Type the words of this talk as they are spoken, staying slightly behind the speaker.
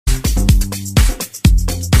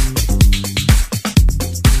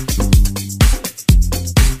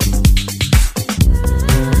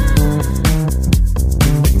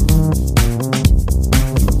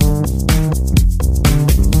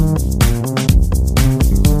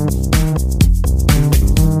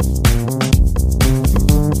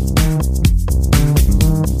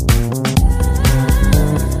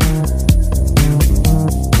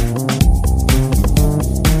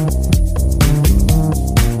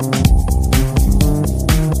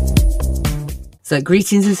So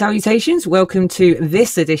greetings and salutations. Welcome to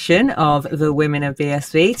this edition of the Women of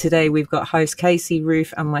BSV. Today we've got host Casey,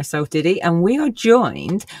 Ruth and myself, Diddy, and we are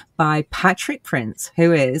joined by Patrick Prinz,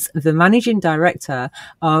 who is the Managing Director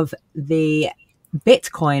of the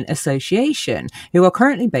Bitcoin Association, who are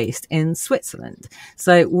currently based in Switzerland.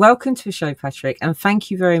 So welcome to the show, Patrick, and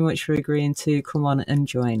thank you very much for agreeing to come on and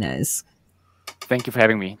join us. Thank you for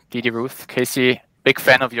having me. Diddy, Ruth, Casey, big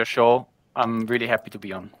fan of your show. I'm really happy to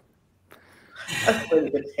be on. That's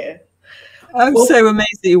really good to hear. I'm so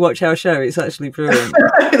amazed that you watch our show. It's actually brilliant.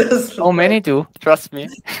 Oh, many do. Trust me.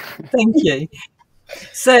 Thank you.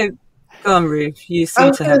 So, go on, Ruth. You seem I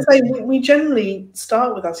was to going have... to say, we generally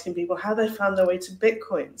start with asking people how they found their way to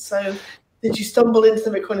Bitcoin. So, did you stumble into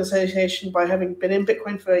the Bitcoin Association by having been in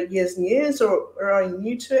Bitcoin for years and years, or are you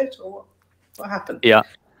new to it, or what happened? Yeah.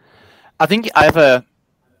 I think I have a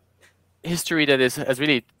history that has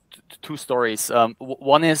really two stories.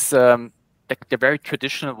 One is the very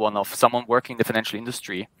traditional one of someone working in the financial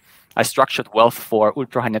industry. I structured wealth for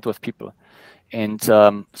ultra high net worth people, and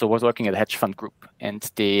so I was working at a hedge fund group, and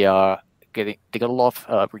they got a lot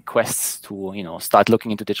of requests to start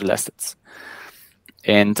looking into digital assets.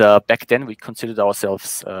 And back then we considered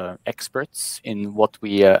ourselves experts in what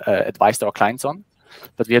we advised our clients on,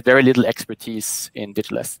 but we had very little expertise in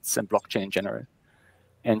digital assets and blockchain in general.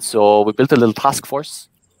 And so we built a little task force.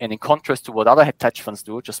 And in contrast to what other hedge funds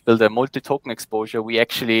do, just build a multi-token exposure, we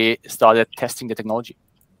actually started testing the technology.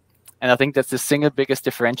 And I think that's the single biggest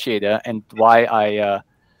differentiator, and why I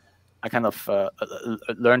kind of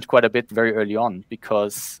learned quite a bit very early on,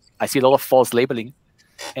 because I see a lot of false labeling,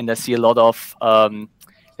 and I see a lot of,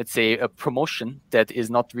 let's say, a promotion that is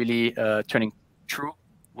not really turning true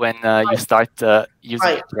when you start using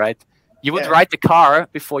it, right? You would ride the car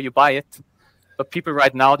before you buy it. But people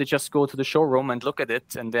right now, they just go to the showroom and look at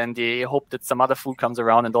it, and then they hope that some other fool comes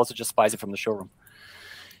around and also just buys it from the showroom.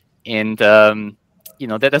 And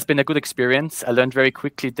that has been a good experience. I learned very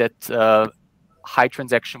quickly that high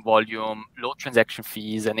transaction volume, low transaction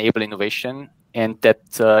fees enable innovation, and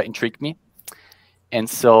that intrigued me. And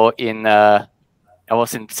so I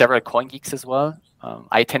was in several CoinGeeks as well.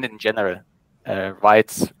 I attended in general a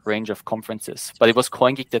wide range of conferences, but it was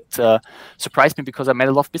CoinGeek that surprised me because I met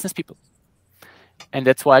a lot of business people. And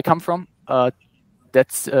that's where I come from. I'm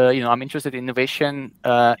interested in innovation,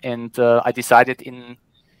 and I decided in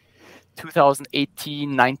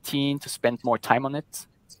 2018-19 to spend more time on it.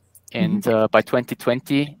 And by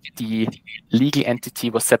 2020, the legal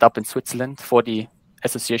entity was set up in Switzerland for the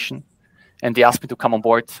association, and they asked me to come on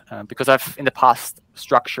board because I've in the past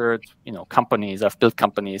structured, companies. I've built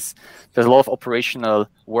companies. There's a lot of operational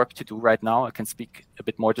work to do right now. I can speak a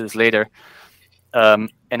bit more to this later.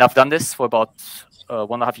 And I've done this for about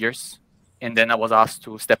 1.5 years, and then I was asked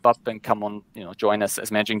to step up and come on, join as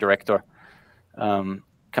managing director, kind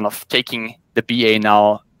of taking the BA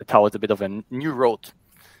now towards a bit of a new road,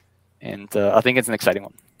 and I think it's an exciting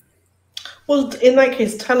one. Well, in that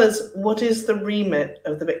case, tell us, what is the remit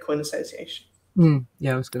of the Bitcoin Association?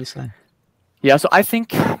 Yeah, I was going to say. Yeah, so I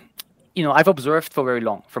think, I've observed for very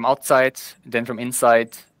long, from outside, then from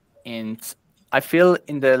inside, and I feel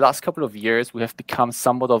in the last couple of years we have become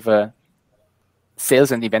somewhat of a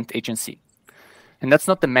sales and event agency, and that's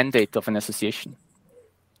not the mandate of an association.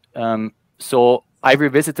 So I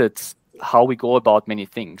revisited how we go about many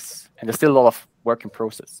things, and there's still a lot of work in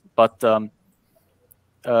process. But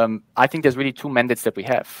I think there's really two mandates that we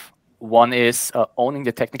have. One is owning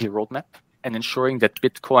the technical roadmap and ensuring that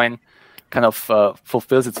Bitcoin kind of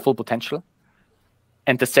fulfills its full potential.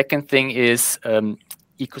 And the second thing is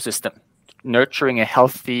ecosystem, nurturing a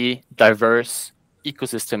healthy, diverse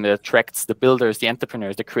ecosystem that attracts the builders, the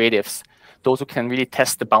entrepreneurs, the creatives, those who can really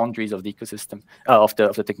test the boundaries of the ecosystem, of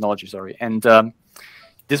the technology, sorry. And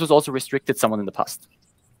this was also restricted somewhat in the past.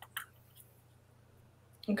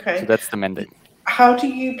 Okay. So that's the mandate. How do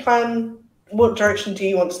you plan, what direction do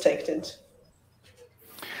you want to take it into?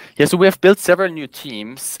 Yeah, so we have built several new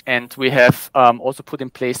teams, and we have also put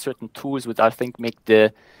in place certain tools which I think make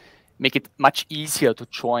it much easier to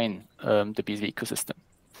join the BSV ecosystem.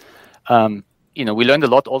 We learned a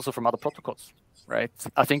lot also from other protocols, right?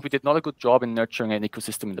 I think we did not a good job in nurturing an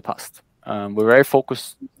ecosystem in the past. We're very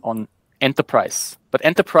focused on enterprise, but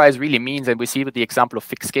enterprise really means, and we see with the example of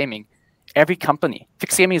Fix Gaming, every company,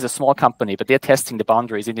 Fix Gaming is a small company, but they're testing the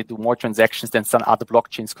boundaries and they do more transactions than some other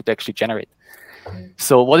blockchains could actually generate.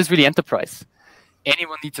 So what is really enterprise?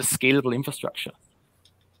 Anyone needs a scalable infrastructure.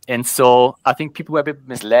 And so I think people were a bit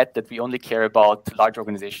misled that we only care about large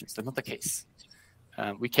organizations. That's not the case.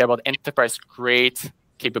 We care about enterprise-grade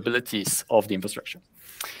capabilities of the infrastructure.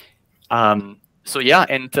 So yeah,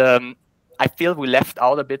 and I feel we left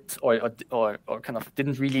out a bit, or kind of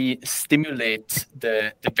didn't really stimulate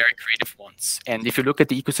the very creative ones. And if you look at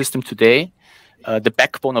the ecosystem today, the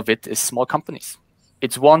backbone of it is small companies.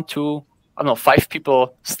 It's 1, 2, I don't know, 5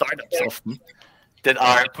 people startups often that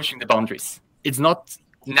are pushing the boundaries. It's not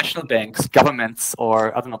national banks, governments,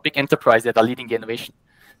 or I don't know, big enterprise that are leading the innovation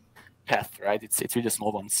path, right? It's really the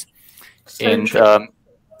small ones. So and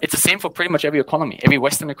it's the same for pretty much every economy, every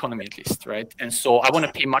Western economy at least, right? And so I want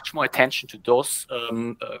to pay much more attention to those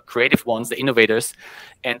creative ones, the innovators,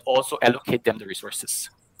 and also allocate them the resources.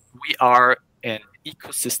 We are an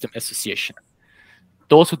ecosystem association.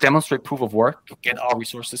 Those who demonstrate proof of work get our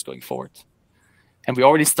resources going forward. And we're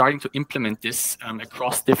already starting to implement this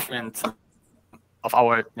across different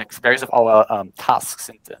various of our tasks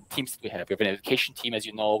and teams that we have. We have an education team, as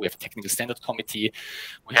you know. We have a technical standard committee.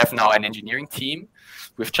 We have now an engineering team.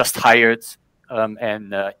 We've just hired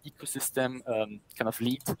an ecosystem kind of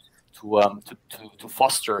lead to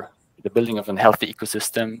foster the building of a healthy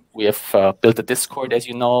ecosystem. We have built a Discord, as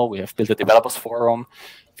you know. We have built a developers forum.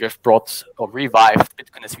 We have brought or revived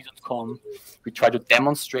BitcoinSV.com. We try to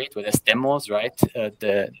demonstrate, well, there's demos, right?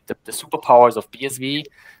 The superpowers of BSV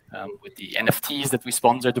with the NFTs that we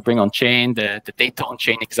sponsor to bring on chain, the data on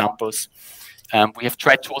chain examples. We have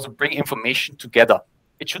tried to also bring information together.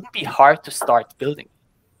 It shouldn't be hard to start building.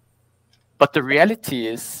 But the reality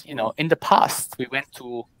is, in the past, we went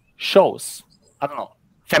to shows, I don't know,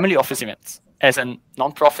 family office events as a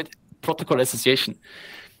non-profit protocol association.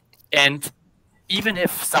 And even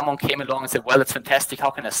if someone came along and said, well, it's fantastic, how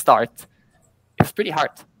can I start? It's pretty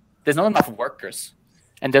hard. There's not enough workers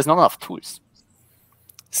and there's not enough tools.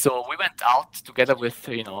 So we went out together with,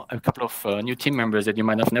 a couple of new team members that you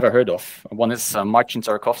might have never heard of. One is Marcin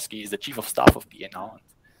Zarakowski, he's the chief of staff of BA now, and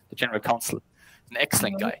the general counsel, an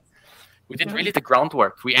excellent guy. We did really the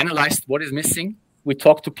groundwork. We analyzed what is missing. We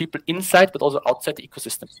talked to people inside, but also outside the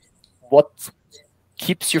ecosystem. What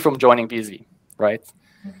keeps you from joining BSV, right?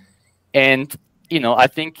 And, I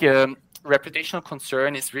think reputational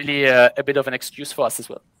concern is really a bit of an excuse for us as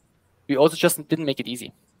well. We also just didn't make it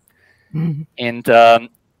easy. Mm-hmm. And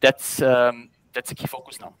that's a key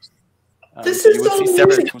focus now. This is so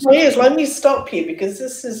music players. Let me stop you because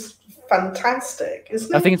this is fantastic,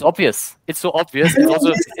 isn't it? I think it's obvious. It's so obvious.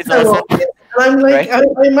 I'm like, right?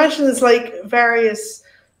 I imagine there's like various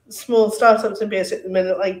small startups in BS at the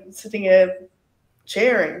minute, like sitting here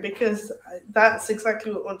cheering because that's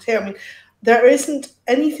exactly what I want to hear. I mean, there isn't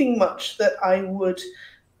anything much that I would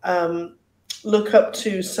look up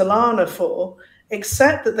to Solana for,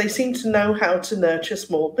 except that they seem to know how to nurture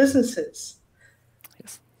small businesses.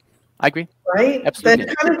 Yes, I agree. Right? Absolutely.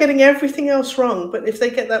 They're kind of getting everything else wrong, but if they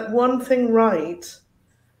get that one thing right,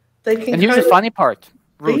 they can. And here's the funny part,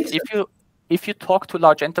 Ruth. If you talk to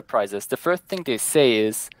large enterprises, the first thing they say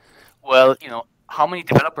is, well, how many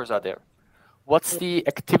developers are there? What's the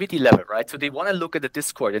activity level, right? So they want to look at the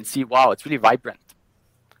Discord and see, wow, it's really vibrant.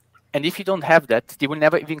 And if you don't have that, they will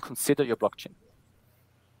never even consider your blockchain.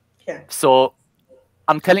 Yeah. So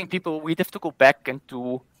I'm telling people we have to go back and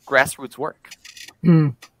do grassroots work.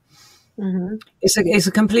 Mm. Mm-hmm. It's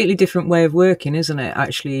a completely different way of working, isn't it?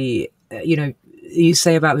 Actually, you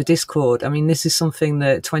say about the Discord. I mean, this is something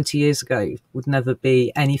that 20 years ago would never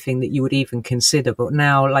be anything that you would even consider. But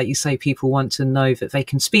now, like you say, people want to know that they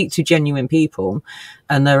can speak to genuine people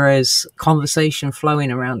and there is conversation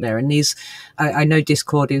flowing around there. And I know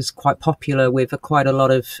Discord is quite popular with quite a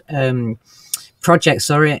lot of projects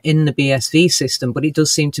are in the BSV system, but it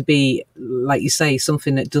does seem to be, like you say,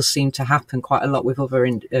 something that does seem to happen quite a lot with other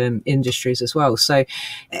industries as well. So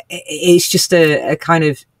it's just a kind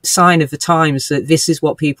of sign of the times that this is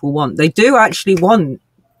what people want. They do actually want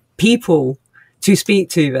people to speak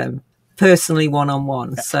to them personally,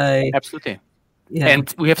 one-on-one. So absolutely. Yeah.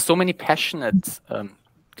 And we have so many passionate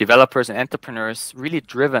developers and entrepreneurs, really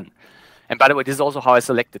driven. And by the way, this is also how I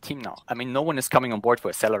select the team now. I mean, no one is coming on board for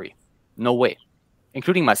a salary. No way.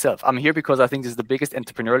 Including myself. I'm here because I think this is the biggest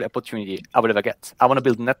entrepreneurial opportunity I will ever get. I want to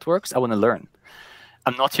build networks. I want to learn.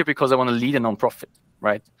 I'm not here because I want to lead a nonprofit,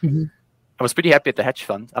 right? Mm-hmm. I was pretty happy at the hedge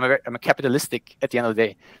fund. I'm a capitalistic at the end of the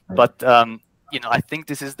day. Right. But, I think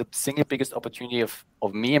this is the single biggest opportunity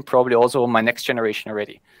of me and probably also my next generation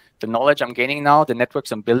already. The knowledge I'm gaining now, the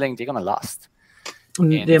networks I'm building, they're going to last.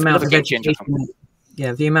 The amount of education.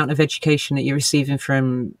 Yeah, the amount of education that you're receiving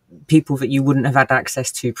from people that you wouldn't have had access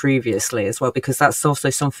to previously as well, because that's also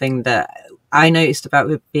something that I noticed about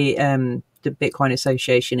the Bitcoin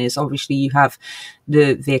Association is obviously you have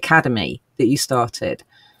the academy that you started,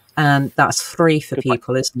 And that's free for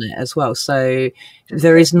people, isn't it, as well? So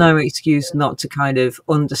there is no excuse not to kind of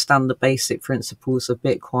understand the basic principles of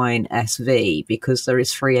Bitcoin SV, because there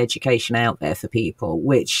is free education out there for people,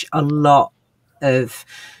 which a lot of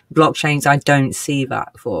blockchains I don't see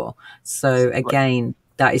that for. So again,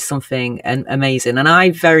 that is something amazing. And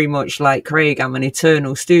I very much, like Craig, I'm an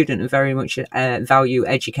eternal student and very much value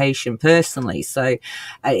education personally. So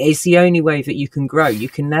it's the only way that you can grow. You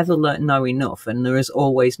can never know enough, and there is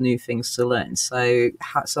always new things to learn. So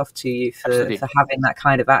hats off to you for having that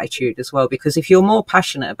kind of attitude as well, because if you're more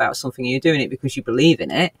passionate about something, you're doing it because you believe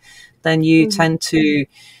in it, then you tend to,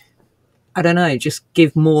 I don't know, just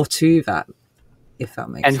give more to that, if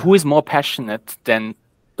that makes sense. And who is more passionate than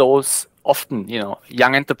those often,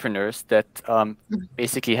 young entrepreneurs that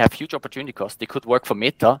basically have huge opportunity costs? They could work for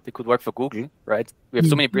Meta, they could work for Google, right? We have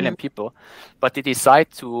so many brilliant people, but they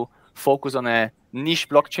decide to focus on a niche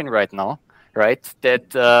blockchain right now, right?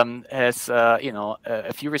 That has,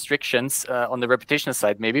 a few restrictions on the reputational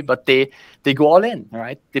side maybe, but they go all in,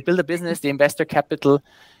 right? They build a business, they invest their capital,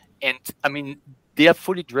 and I mean, they are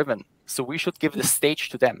fully driven. So we should give the stage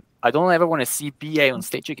to them. I don't ever want to see BA on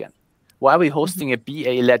stage again. Why are we hosting a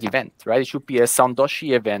BA-led event, right? It should be a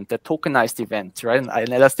Soundoshi event, a tokenized event, right?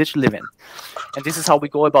 An LS digital event. And this is how we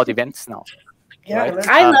go about events now. Yeah, right?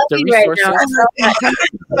 I love you right now.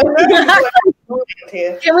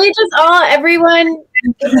 Can we just everyone?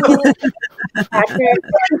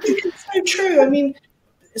 It's so true. I mean,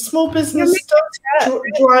 small business does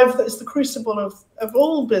drive, that's the crucible of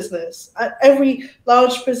all business. Every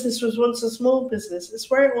large business was once a small business. It's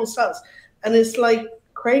where it all starts. And it's like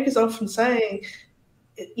Craig is often saying,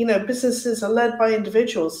 businesses are led by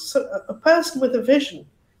individuals. So a person with a vision,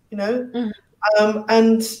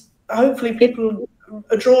 and hopefully people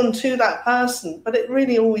are drawn to that person. But it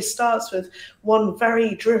really always starts with one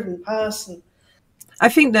very driven person. I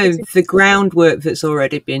think, though, the groundwork that's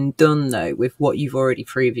already been done, though, with what you've already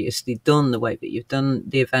previously done, the way that you've done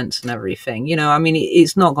the events and everything, I mean,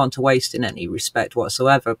 it's not gone to waste in any respect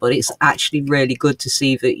whatsoever, but it's actually really good to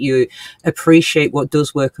see that you appreciate what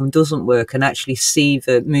does work and doesn't work, and actually see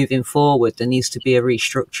that moving forward, there needs to be a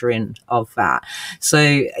restructuring of that. So,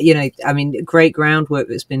 I mean, great groundwork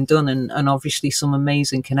that's been done, and obviously some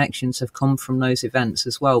amazing connections have come from those events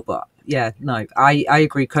as well. But yeah, no, I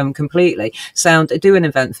agree completely. Do an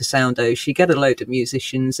event for Soundoshi, get a load of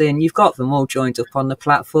musicians in, you've got them all joined up on the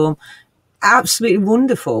platform. Absolutely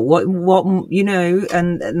wonderful. What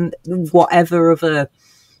and whatever other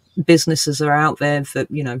businesses are out there that,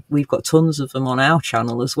 we've got tons of them on our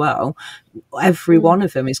channel as well. Every one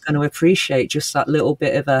of them is going to appreciate just that little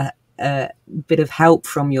bit of a bit of help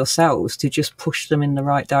from yourselves to just push them in the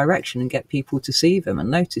right direction and get people to see them and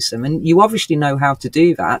notice them. And you obviously know how to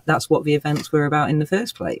do that. That's what the events were about in the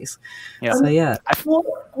first place. Yeah. So yeah.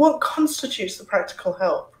 What constitutes the practical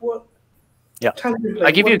help?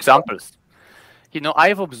 I give you examples.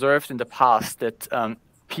 I've observed in the past that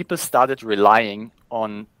people started relying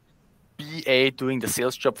on BA doing the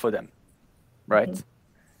sales job for them, right?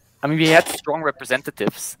 I mean, we had strong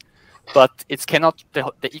representatives, but the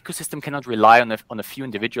ecosystem cannot rely on a few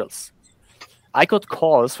individuals. I got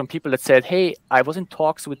calls from people that said, hey, I was in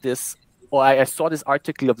talks with this, or I saw this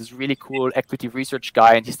article of this really cool equity research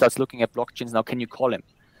guy, and he starts looking at blockchains now, can you call him?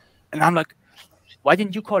 And I'm like, why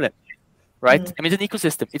didn't you call him? Right? I mean, it's an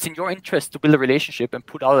ecosystem. It's in your interest to build a relationship and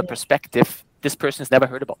put out a perspective this person has never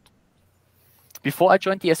heard about. Before I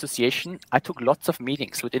joined the association, I took lots of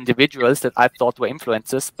meetings with individuals that I thought were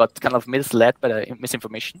influencers, but kind of misled by the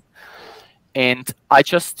misinformation. And I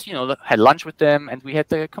just, had lunch with them, and we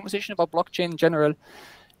had a conversation about blockchain in general.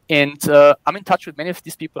 And I'm in touch with many of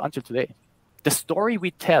these people until today. The story we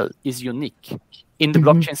tell is unique in the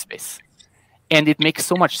blockchain space. And it makes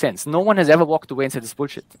so much sense. No one has ever walked away and said it's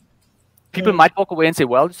bullshit. People might walk away and say,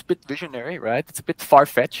 well, it's a bit visionary, right? It's a bit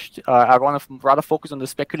far-fetched. I want to rather focus on the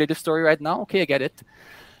speculative story right now. Okay, I get it.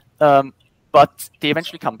 But they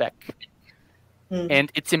eventually come back. And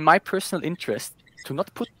it's in my personal interest to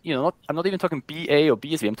not put, I'm not even talking BA or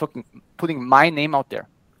BSV. I'm talking putting my name out there.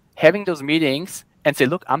 Having those meetings and say,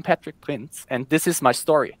 look, I'm Patrick Prinz, and this is my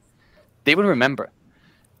story. They will remember.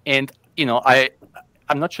 And,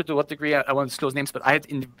 I'm not sure to what degree I want to disclose names, but I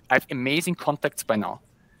have amazing contacts by now,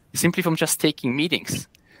 simply from just taking meetings.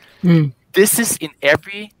 This is in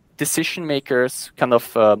every decision maker's kind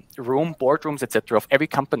of room, boardrooms, etc. of every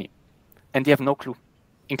company. And they have no clue,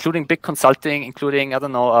 including big consulting, including,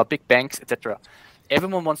 big banks, etc.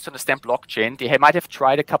 Everyone wants to understand blockchain. They might have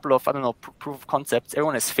tried a couple of, proof of concepts.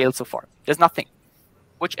 Everyone has failed so far. There's nothing.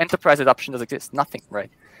 Which enterprise adoption does exist? Nothing,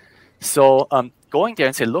 right? So going there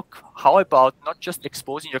and say, look, how about not just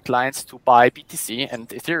exposing your clients to buy BTC and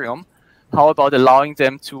Ethereum? How about allowing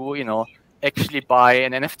them to, actually buy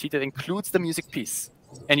an NFT that includes the music piece?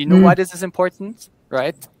 And you know why this is important,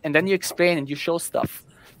 right? And then you explain and you show stuff.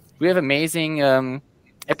 We have amazing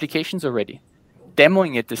applications already.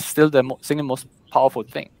 Demoing it is still the single most powerful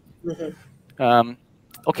thing.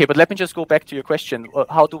 Okay, but let me just go back to your question.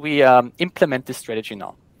 How do we implement this strategy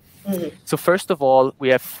now? So first of all, we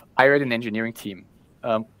have hired an engineering team.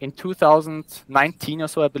 In 2019 or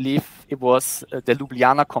so, I believe, it was the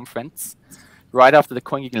Ljubljana conference, right after the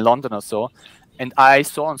CoinGeek in London or so. And I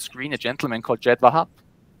saw on screen a gentleman called Jed Wahab.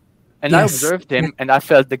 And I observed him, and I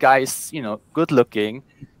felt the guy is, good looking,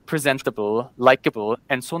 presentable, likable,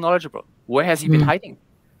 and so knowledgeable. Where has he been hiding?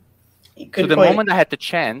 So the moment I had the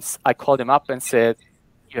chance, I called him up and said,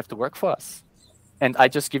 you have to work for us. And I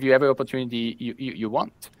just give you every opportunity you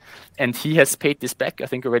want. And he has paid this back, I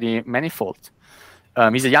think, already manifold.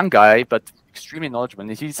 He's a young guy, but extremely knowledgeable.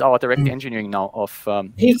 And he's our director engineering now of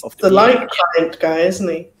he's the Light Client guy, isn't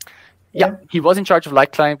he? Yeah, he was in charge of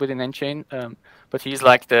Light Client within Enchain, but he's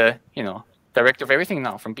like the director of everything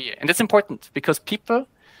now from BA. And that's important because people,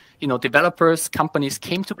 developers, companies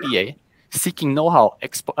came to BA seeking know-how,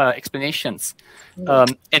 explanations,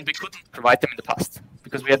 and we couldn't provide them in the past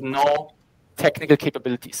because we had no technical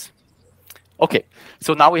capabilities. Okay,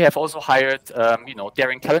 so now we have also hired,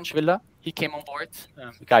 Darren Kallenschwiller. He came on board,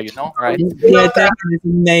 the guy right? Yeah, that is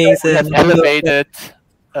amazing. We have elevated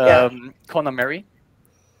Connor Murray.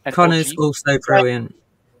 Connor's also brilliant.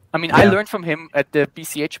 I mean, I learned from him at the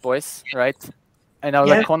BCH boys, right? And I was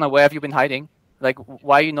like, Connor, where have you been hiding? Like,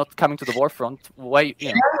 why are you not coming to the forefront? Why,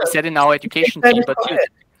 he said in our education team, but dude,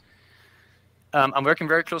 I'm working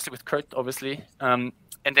very closely with Kurt, obviously. And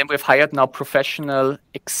then we've hired now professional,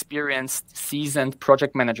 experienced, seasoned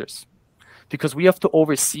project managers because we have to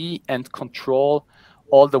oversee and control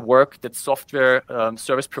all the work that software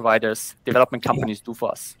service providers, development companies do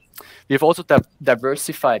for us. We have also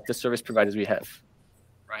diversified the service providers we have,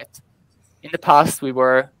 right? In the past, we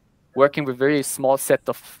were working with a very small set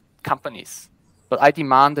of companies, but I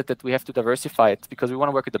demanded that we have to diversify it because we want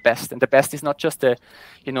to work with the best. And the best is not just a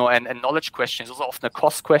knowledge question. It's also often a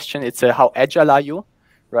cost question. It's a how agile are you?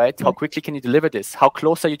 Right? How quickly can you deliver this? How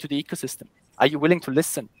close are you to the ecosystem? Are you willing to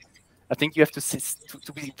listen? I think you have to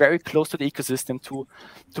be very close to the ecosystem to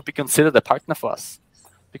be considered a partner for us.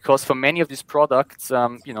 Because for many of these products,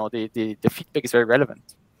 the feedback is very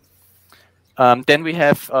relevant. Then we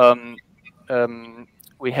have a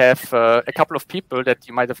couple of people that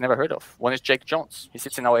you might have never heard of. One is Jake Jones. He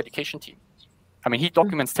sits in our education team. I mean, he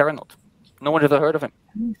documents Terranode. No one ever heard of him.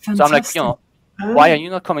 Fantastic. So I'm like, why are you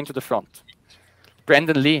not coming to the front?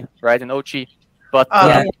 Brendan Lee, right, an OG, but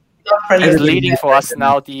he's leading for us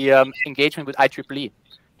now the engagement with IEEE.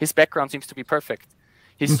 His background seems to be perfect.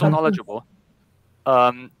 He's so knowledgeable.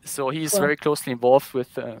 So he's very closely involved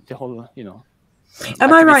with the whole,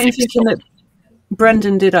 Am I right in thinking that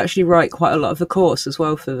Brendan did actually write quite a lot of the course as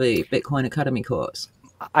well for the Bitcoin Academy course?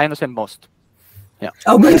 I understand most. Yeah.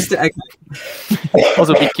 Oh, most. Okay.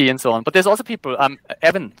 Also Vicky and so on. But there's also people,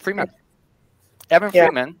 Evan Freeman.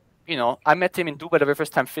 Freeman. I met him in Dubai the very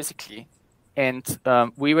first time physically, and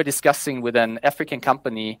we were discussing with an African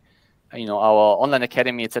company, our online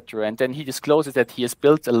academy, etc. And then he discloses that he has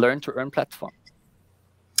built a learn-to-earn platform.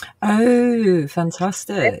 Oh,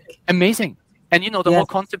 fantastic! Amazing. And the whole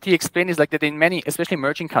concept he explained is like that in many, especially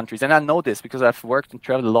emerging countries, and I know this because I've worked and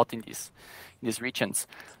traveled a lot in these regions.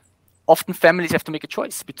 Often families have to make a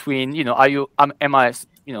choice between, am I,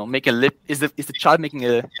 making is the child making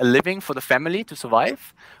a living for the family to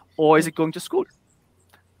survive? Or is it going to school?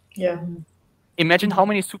 Yeah. Imagine how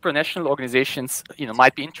many supranational organizations,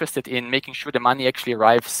 might be interested in making sure the money actually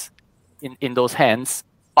arrives in those hands,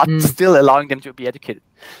 but still allowing them to be educated.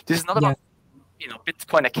 This is not about,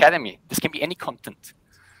 Bitcoin Academy. This can be any content.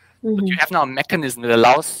 But you have now a mechanism that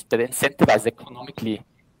incentivizes economically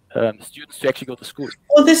students to actually go to school.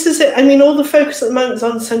 Well, this is it. I mean, all the focus at the moment is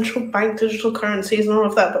on central bank digital currencies and all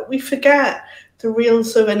of that, but we forget the real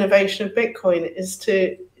sort of innovation of Bitcoin is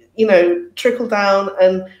to trickle down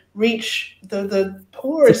and reach the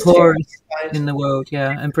poorest in the world,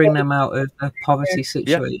 and bring them out of a poverty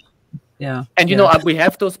situation. Yeah. And we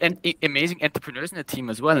have those amazing entrepreneurs in the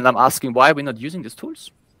team as well. And I'm asking why we're not using these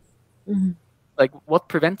tools. Like, what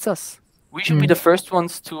prevents us? We should be the first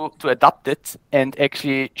ones to adopt it and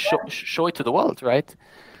actually show it to the world, right?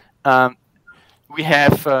 We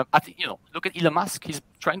have, I think, look at Elon Musk. He's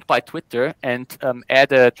trying to buy Twitter and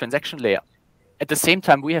add a transaction layer. At the same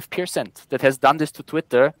time, we have PeerCent that has done this to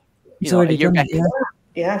Twitter, a year back.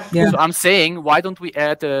 Yeah. So I'm saying, why don't we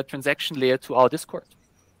add a transaction layer to our Discord?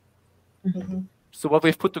 So what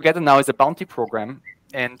we've put together now is a bounty program.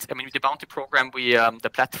 And I mean, with the bounty program, we the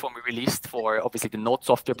platform we released for obviously the node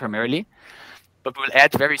software primarily, but we'll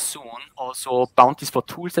add very soon also bounties for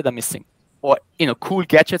tools that are missing, or cool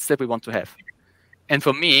gadgets that we want to have. And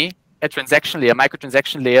for me, a transaction layer,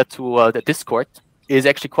 microtransaction layer to the Discord is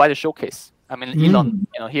actually quite a showcase. I mean, Elon,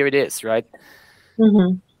 here it is, right?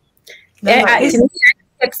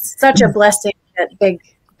 It's such a blessing that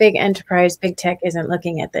big enterprise, big tech isn't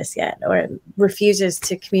looking at this yet, or refuses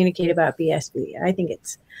to communicate about BSV. I think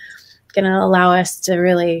it's going to allow us to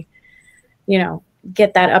really,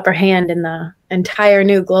 get that upper hand in the entire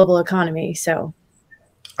new global economy. So,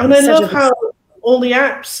 and I love how all the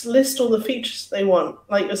apps list all the features they want,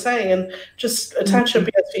 like you're saying, and just attach a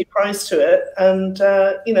BSV price to it. And,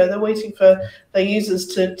 they're waiting for their users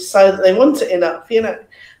to decide that they want it enough,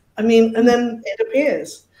 I mean, and then it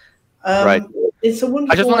appears. Right. It's a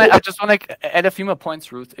wonderful. I just want to add a few more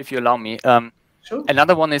points, Ruth, if you allow me. Sure.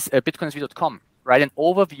 Another one is bitcoinsv.com, right? An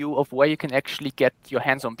overview of where you can actually get your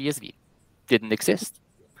hands on BSV. Didn't exist.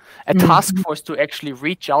 A task force to actually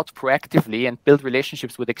reach out proactively and build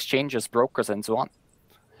relationships with exchanges, brokers, and so on.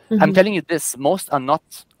 I'm telling you this, most are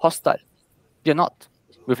not hostile. They're not.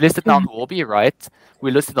 We've listed now on WoBSV, right? We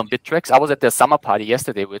listed on Bittrex. I was at their summer party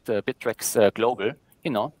yesterday with Bittrex Global.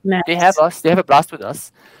 Nice. They have us. They have a blast with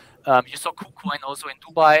us. You saw KuCoin also in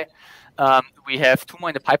Dubai. We have 2 more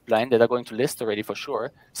in the pipeline that are going to list already for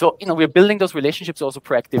sure. So, we're building those relationships also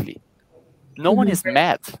proactively. No one is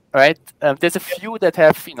mad, right? There's a few that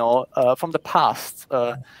have, from the past,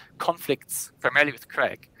 conflicts, primarily with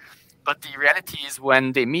Craig. But the reality is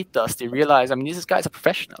when they meet us, they realize, these guys are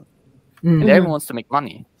professional. And everyone wants to make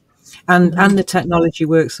money. And the technology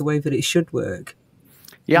works the way that it should work.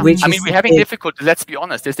 Yeah, we're having difficulties, let's be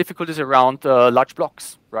honest. There's difficulties around large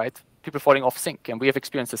blocks, right? People falling off sync, and we have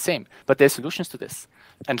experienced the same. But there's solutions to this.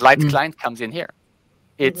 And Light Client comes in here.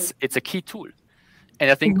 It's a key tool. And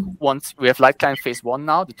I think once we have Light Client phase 1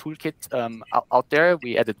 now, the toolkit out there,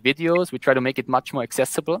 we added videos. We try to make it much more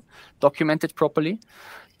accessible, documented properly.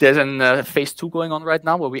 There's a phase 2 going on right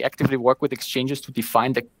now where we actively work with exchanges to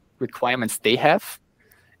define the requirements they have.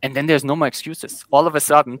 And then there's no more excuses. All of a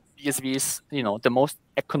sudden, BSV is, the most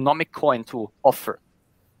economic coin to offer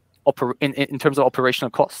in terms of operational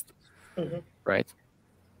cost, right?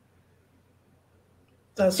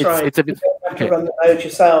 That's right. It's a bit. You have to run the node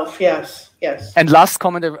yourself. Yes. And last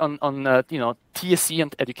comment on TSC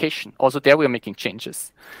and education. Also, there we are making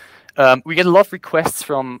changes. We get a lot of requests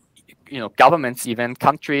from governments, even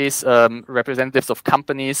countries, representatives of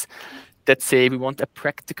companies that say we want a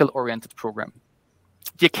practical-oriented program.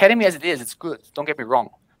 The academy as it is, it's good. Don't get me wrong,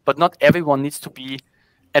 but not everyone needs to be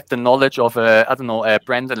at the knowledge of a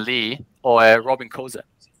Brandon Lee or a Robin Koza.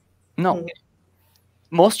 No,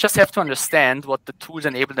 most just have to understand what the tools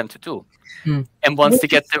enable them to do. And once they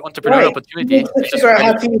get their entrepreneurial opportunity, they figure out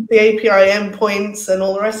how to use the API endpoints and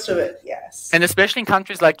all the rest of it. Yes, and especially in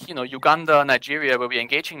countries like Uganda, Nigeria, where we're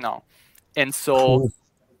engaging now. And so,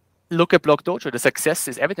 look at Block Dojo. The success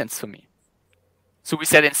is evidence for me. So we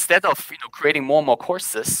said instead of creating more and more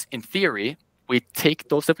courses, in theory, we take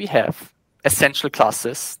those that we have, essential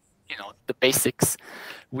classes, the basics.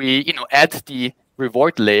 We add the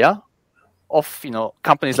reward layer of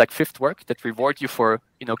companies like Fifth Work that reward you for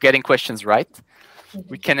getting questions right.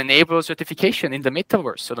 We can enable certification in the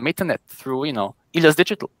metaverse or the metanet through Elias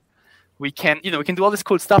Digital. We can do all this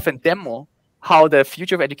cool stuff and demo how the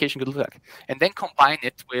future of education could look like, and then combine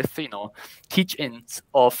it with teach-ins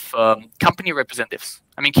of company representatives.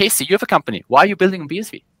 I mean, Casey, you have a company. Why are you building on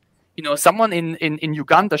BSV? Someone in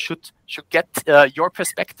Uganda should get your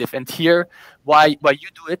perspective and hear why you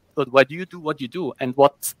do it, or why do you do what you do, and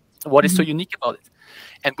what is so unique about it.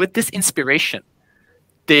 And with this inspiration,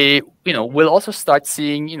 they will also start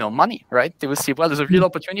seeing money, right? They will see, well, there's a real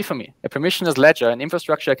opportunity for me, a permissionless ledger, an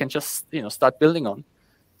infrastructure I can just start building on.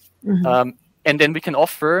 And then we can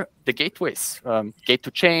offer the gateways, Gate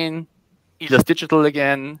to Chain, Elias Digital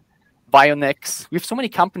again, Bionex. We have so many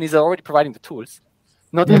companies that are already providing the tools.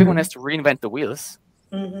 Not everyone has to reinvent the wheels,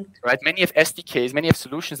 right? Many have SDKs, many have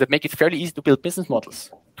solutions that make it fairly easy to build business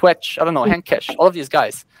models. Twetch, Handcash, all of these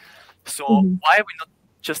guys. So why are we not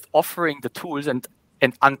just offering the tools and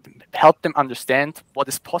help them understand what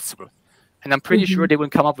is possible? And I'm pretty sure they will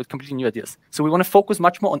come up with completely new ideas. So we want to focus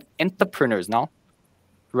much more on entrepreneurs now,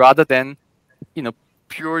 rather than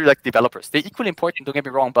purely like developers. They're equally important, don't get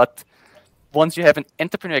me wrong, but once you have an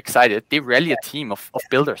entrepreneur excited, they rally a team of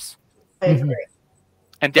builders. I agree.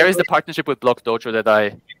 And there is the partnership with Block Dojo that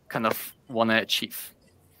I kind of want to achieve.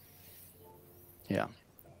 Yeah.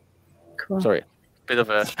 Cool. Sorry. bit of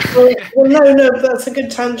a... well, no, that's a good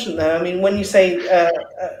tangent there. I mean, when you say a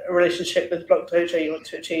relationship with Block Dojo you want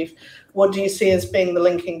to achieve, what do you see as being the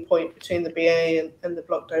linking point between the BA and the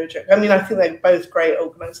Block Dojo? I mean, I think they're both great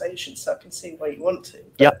organizations, so I can see where you want to.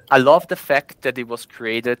 But... Yeah, I love the fact that it was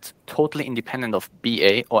created totally independent of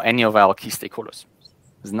BA or any of our key stakeholders.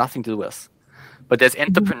 There's nothing to do with us. But there's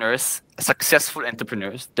entrepreneurs, successful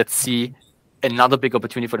entrepreneurs, that see another big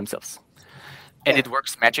opportunity for themselves. And it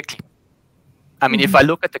works magically. I mean, if I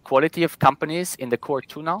look at the quality of companies in the core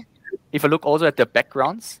 2 now, if I look also at their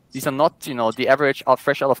backgrounds, these are not, the average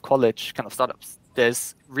fresh out of college kind of startups.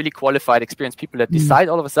 There's really qualified, experienced people that decide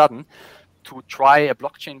all of a sudden to try a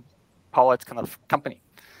blockchain-powered kind of company.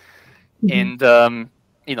 And,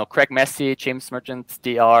 Craig Massey, James Merchant,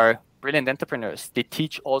 they are brilliant entrepreneurs. They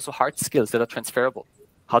teach also hard skills that are transferable.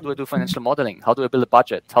 How do I do financial modeling? How do I build a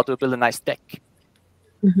budget? How do I build a nice deck?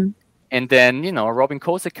 And then, Robin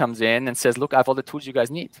Kosek comes in and says, look, I have all the tools you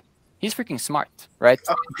guys need. He's freaking smart, right?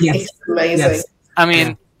 Oh, yes. Amazing. Yes. I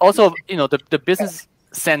mean, also, the business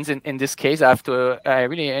sense in this case, I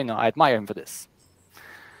really, I admire him for this.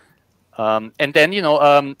 And then,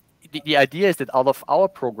 the idea is that out of our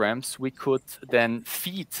programs, we could then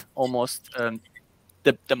feed almost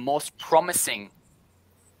the most promising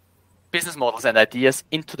business models and ideas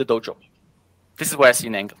into the dojo. This is where I see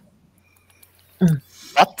an angle.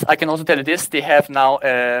 But I can also tell you this, they have now,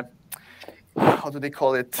 how do they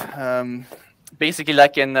call it? Basically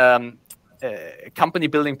like a company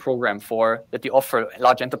building program that they offer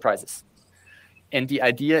large enterprises. And the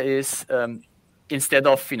idea is instead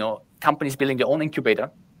of, companies building their own incubator,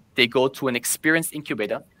 they go to an experienced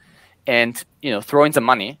incubator and, throw in some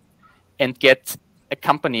money and get a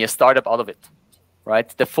company, a startup out of it, right?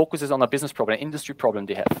 The focus is on a business problem, an industry problem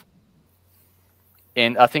they have.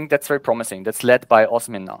 And I think that's very promising. That's led by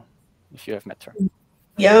Osmin now, if you have met her.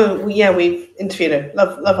 Yeah, we've interviewed her.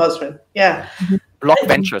 Love Osmin. Yeah. Block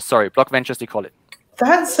Ventures, they call it.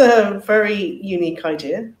 That's a very unique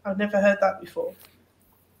idea. I've never heard that before.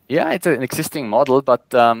 Yeah, it's an existing model,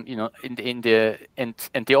 but and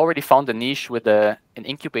they already found a niche with an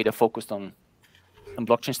incubator focused on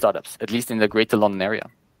blockchain startups, at least in the Greater London area.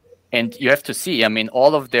 And you have to see, I mean,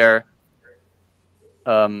 all of their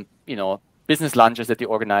business lunches that they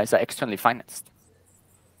organize are externally financed.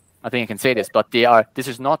 I think I can say this, but this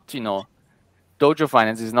is not, dojo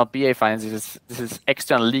finance, this is not BA finance, this is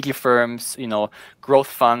external legal firms, growth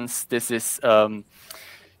funds, this is,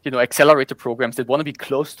 accelerator programs that want to be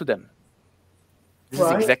close to them. This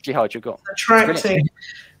is exactly how it should go. Attracting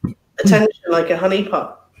attention like a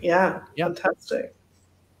honeypot. Yeah, fantastic.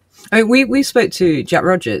 I mean, we spoke to Jack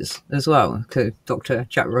Rogers as well, Dr.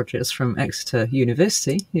 Jack Rogers from Exeter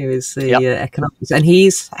University, who is the economics, and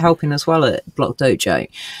he's helping as well at Block Dojo.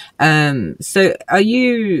 So are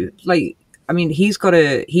you he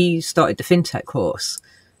started the fintech course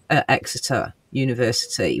at Exeter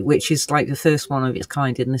University, which is like the first one of its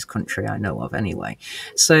kind in this country I know of anyway.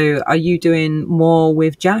 So are you doing more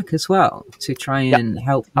with Jack as well to try and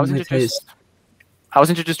help him with his... I was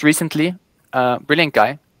introduced recently, brilliant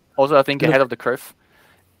guy. Also, I think ahead of the curve.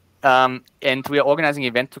 And we are organizing an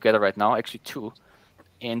event together right now, actually 2.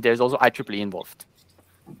 And there's also IEEE involved.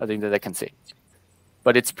 I think that I can say.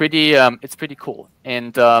 But it's pretty cool.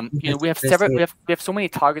 And we have we have so many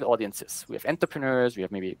target audiences. We have entrepreneurs, we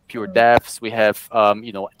have maybe pure devs, we have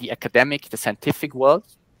the academic, the scientific world.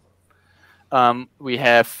 We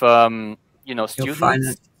have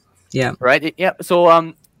students. Yeah. Right. Yeah.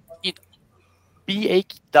 So BA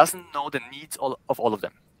doesn't know the needs of all of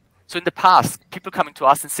them. So in the past, people coming to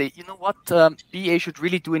us and say, you know what, BA should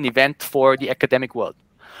really do an event for the academic world.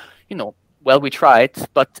 Well, we tried,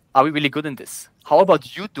 but are we really good in this? How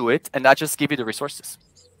about you do it and I just give you the resources?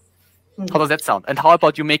 How does that sound? And how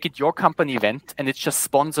about you make it your company event and it's just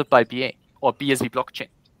sponsored by BA or BSV blockchain?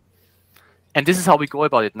 And this is how we go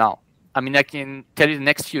about it now. I mean, I can tell you the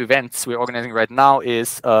next few events we're organizing right now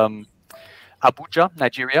is Abuja,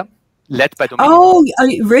 Nigeria, led by Dominic. Oh,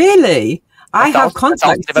 really? I have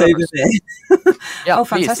contacts over there. Yeah,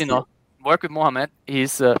 please, work with Mohammed.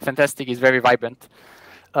 He's fantastic. He's very vibrant.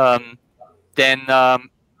 Then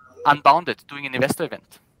Unbounded, doing an investor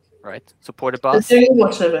event, right? Supported by us. Doing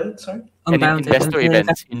what event? Sorry. An investor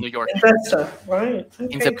event in New York. Investor, right?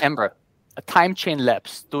 Okay. In September. A Time Chain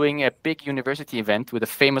Labs, doing a big university event with a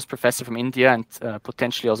famous professor from India and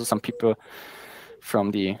potentially also some people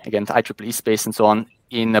from the IEEE space and so on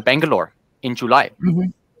in Bangalore in July.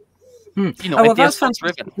 That's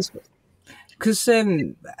fantastic. Because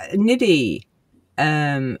Nidhi,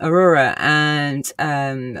 Aurora, and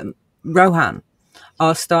Rohan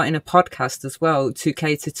are starting a podcast as well to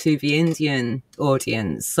cater to the Indian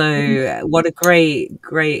audience. So what a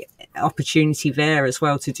great opportunity there as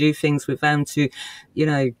well to do things with them to, you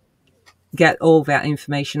know, get all that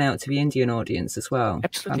information out to the Indian audience as well.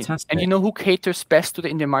 Absolutely. Fantastic. And you know who caters best to the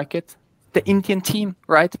Indian market? The Indian team,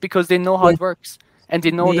 right? Because they know how it works and they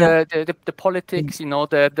know the politics, you know,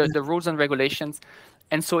 the rules and regulations.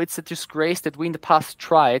 And so it's a disgrace that we in the past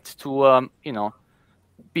tried to, you know,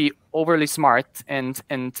 be overly smart and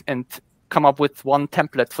come up with one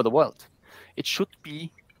template for the world. It should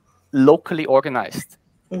be locally organized,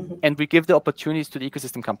 and we give the opportunities to the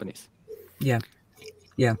ecosystem companies. Yeah,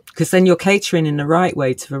 because then you're catering in the right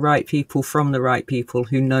way to the right people from the right people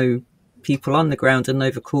who know people on the ground and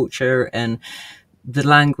know the culture and the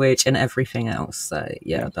language and everything else. So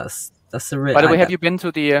yeah, that's a real. By the way, have you been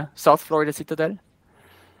to the South Florida Citadel?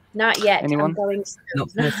 Not yet. Anyone? I'm going soon.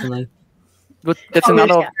 Not personally. But that's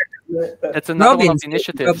another one of the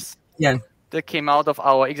initiatives that came out of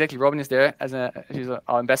our, exactly, Robin is there she's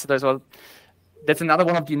our ambassador as well. That's another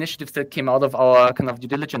one of the initiatives that came out of our kind of due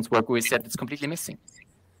diligence work where we said it's completely missing.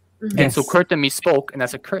 And so Kurt and me spoke, and I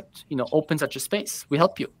said, Kurt, you know, open such a space. We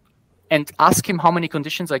help you. And ask him how many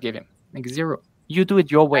conditions I gave him. Like 0. You do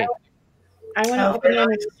it your way. I want to open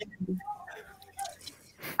one.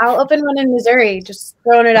 I'll open one in Missouri, just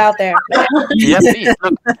throwing it out there. Yeah, please.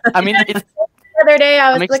 Look, I mean, the other day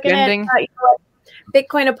I was looking at what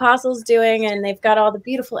Bitcoin Apostle's doing, and they've got all the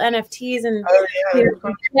beautiful NFTs and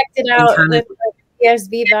connected out with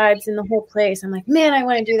BSV vibes in the whole place. I'm like, man, I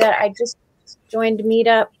want to do that. I just joined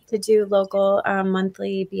Meetup to do local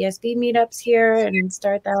monthly BSV meetups here and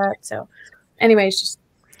start that. So anyways, just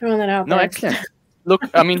throwing that out there. No, excellent. Look,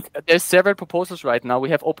 I mean, there's several proposals right now. We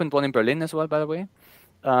have opened one in Berlin as well, by the way.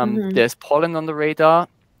 There's Poland on the radar.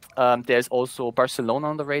 There's also Barcelona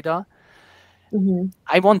on the radar.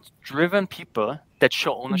 I want driven people that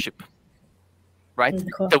show ownership, right?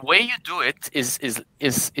 Cool. The way you do it is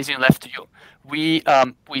left to you. We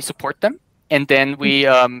support them, and then we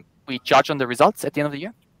judge on the results at the end of the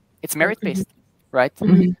year. It's merit based, right?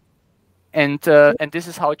 And this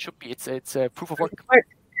is how it should be. It's a proof of work.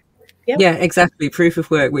 Yep. Yeah, exactly. Proof of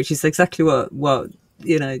work, which is exactly what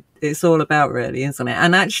you know it's all about, really, isn't it?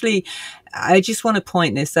 And actually, I just want to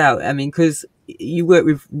point this out. I mean, because you work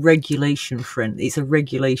with regulation friendly, it's a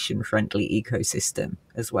regulation friendly ecosystem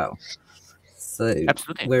as well. So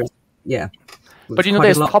absolutely, yeah. But you know,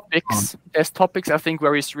 there's topics. There's topics I think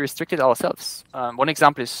where we restricted ourselves. One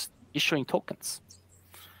example is issuing tokens,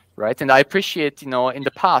 right? And I appreciate, you know, in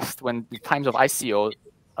the past when the times of ICO.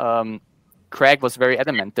 Craig was very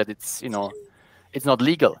adamant that it's not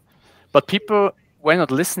legal, but people were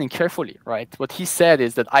not listening carefully, right? What he said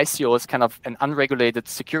is that ICO is kind of an unregulated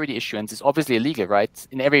security issuance. Is obviously illegal, right,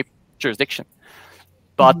 in every jurisdiction.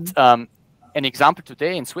 But an example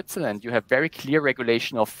today in Switzerland, you have very clear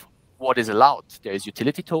regulation of what is allowed. There is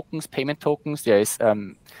utility tokens, payment tokens. There is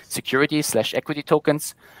security/equity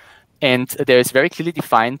tokens, and there is very clearly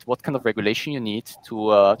defined what kind of regulation you need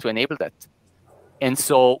to enable that. And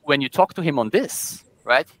so when you talk to him on this,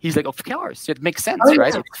 right, he's like, of course, it makes sense,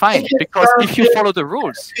 right? It's fine, because if you follow the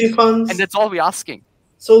rules, and that's all we're asking.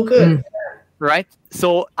 It's all good. Right?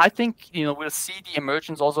 So I think, you know, we'll see the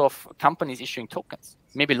emergence also of companies issuing tokens,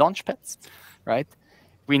 maybe launchpads, right?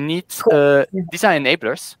 We need, these are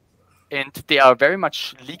enablers, and they are very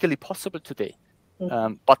much legally possible today.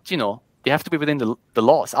 But, you know, they have to be within the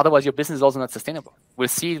laws. Otherwise, your business is also not sustainable. We'll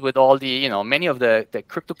see it with all the, you know, many of the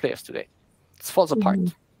crypto players today. It falls apart.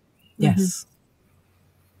 Yes.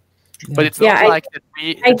 But it's not like that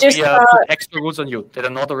we put extra rules on you that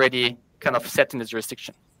are not already kind of set in the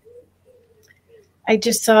jurisdiction. I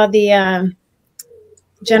just saw the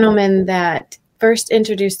gentleman that first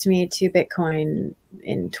introduced me to Bitcoin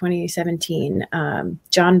in 2017.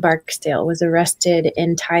 John Barksdale was arrested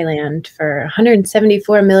in Thailand for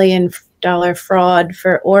 $174 million fraud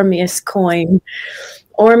for Ormus coin.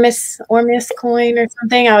 Ormus coin or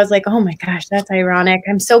something. I was like, oh my gosh, that's ironic.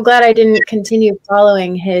 I'm so glad I didn't continue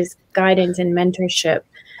following his guidance and mentorship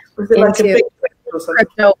into the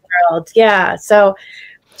crypto world. Yeah. So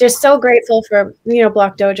just so grateful for, you know,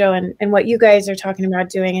 Block Dojo and what you guys are talking about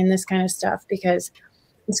doing in this kind of stuff, because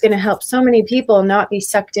it's going to help so many people not be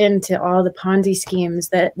sucked into all the Ponzi schemes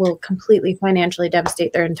that will completely financially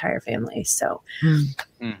devastate their entire family. So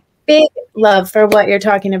big love for what you're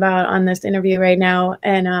talking about on this interview right now.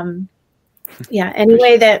 And yeah, any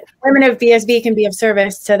way that Women of BSV can be of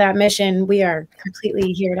service to that mission, we are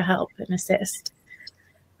completely here to help and assist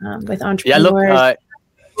with entrepreneurs,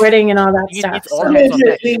 supporting and all that stuff.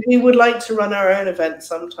 We would like to run our own event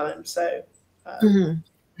sometime. So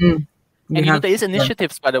And you know, there is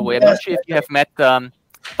initiatives, by the way. I'm not sure if you have met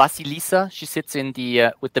Vasilisa. She sits in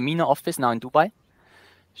the with the MENA office now in Dubai.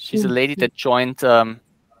 She's a lady that joined.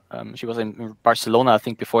 She was in Barcelona, I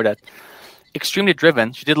think, before that. Extremely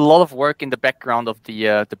driven. She did a lot of work in the background of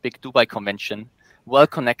the big Dubai convention. Well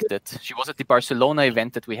connected. She was at the Barcelona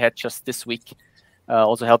event that we had just this week,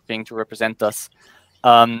 also helping to represent us.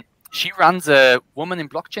 She runs a Women in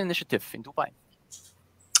Blockchain initiative in Dubai.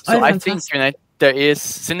 So I think, you know, there is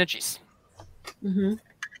synergies.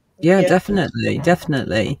 Yeah,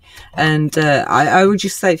 definitely. And I would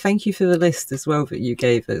just say thank you for the list as well that you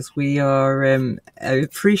gave us. We are I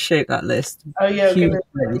appreciate that list. Hugely.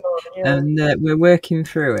 And we're working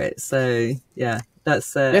through it. So yeah,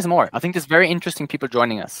 that's there's more. I think there's very interesting people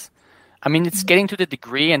joining us. I mean, it's getting to the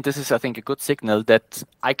degree, and this is, I think, a good signal that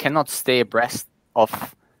I cannot stay abreast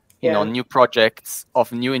of, you know, new projects,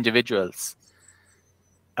 of new individuals.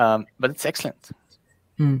 But it's excellent.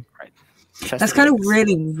 Right. That's kind of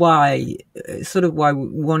really why we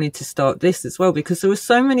wanted to start this as well, because there were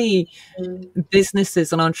so many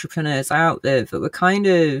businesses and entrepreneurs out there that were kind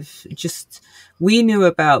of just, we knew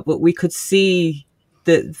about, but we could see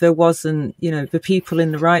that there wasn't, you know, the people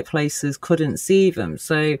in the right places couldn't see them.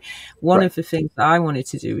 So one of the things that I wanted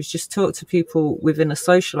to do was just talk to people within a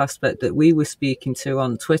social aspect that we were speaking to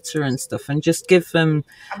on Twitter and stuff, and just give them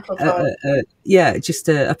just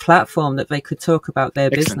a platform that they could talk about their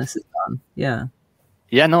businesses on.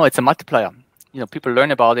 No, it's a multiplier. You know, people learn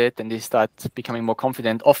about it and they start becoming more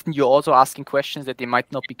confident. Often you're also asking questions that they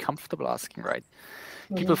might not be comfortable asking, right?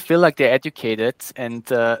 People feel like they're educated, and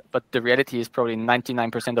but the reality is probably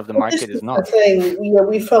 99% of the market is not. The thing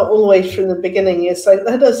we felt all the way from the beginning is like,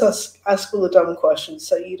 let us ask all the dumb questions,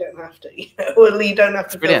 so you don't have to, you know, or you don't have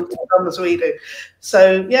to feel as dumb as we do.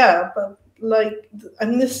 So yeah, but like, I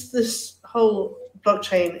mean, this whole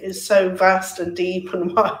blockchain is so vast and deep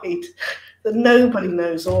and wide that nobody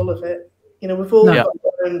knows all of it. You know, we've all got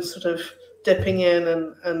our own sort of dipping in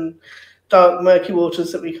and dark, murky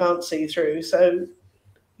waters that we can't see through. So.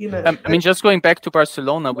 You know, I mean, just going back to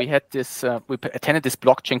Barcelona, we had this. We attended this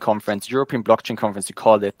blockchain conference, European blockchain conference, we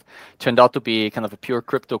called it. Turned out to be kind of a pure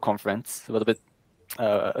crypto conference. A little bit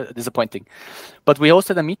disappointing, but we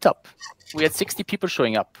hosted a meetup. We had 60 people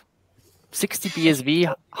showing up, 60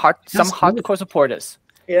 BSV hardcore supporters,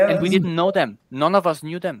 and we didn't know them. None of us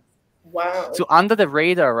knew them. Wow! So under the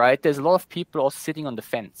radar, right? There's a lot of people also sitting on the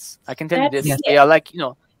fence. I can tell you this. They are like, you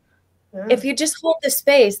know. If you just hold the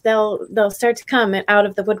space, they'll start to come out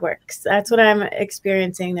of the woodworks. That's what I'm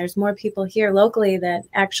experiencing. There's more people here locally that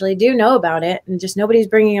actually do know about it, and just nobody's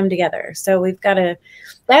bringing them together. So we've got to.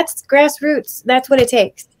 That's grassroots. That's what it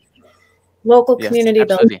takes. Local community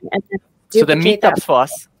building. And so the meetups for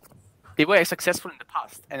us, they were successful in the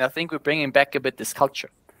past, and I think we're bringing back a bit this culture.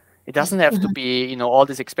 It doesn't have to be, you know, all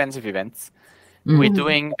these expensive events. We're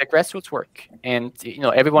doing the grassroots work, and you know,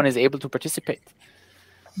 everyone is able to participate.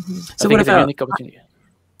 So what about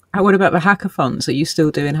the hackathons? Are you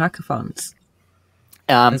still doing hackathons?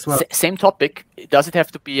 As well? Same topic. Does it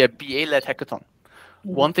have to be a BA-led hackathon?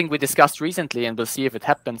 One thing we discussed recently, and we'll see if it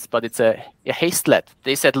happens, but it's a haste-led.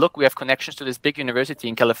 They said, look, we have connections to this big university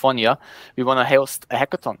in California. We want to host a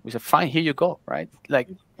hackathon. We said, fine, here you go, right? Like,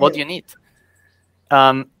 what do you need?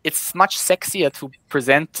 It's much sexier to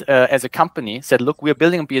present as a company, said, look, we're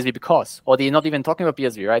building on BSV because, or they're not even talking about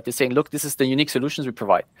BSV, right? They're saying, look, this is the unique solutions we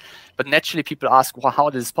provide. But naturally people ask, well, how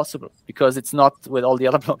is this possible? Because it's not with all the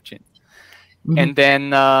other blockchains. And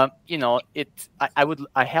then, you know, I want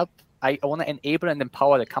to enable and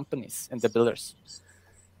empower the companies and the builders.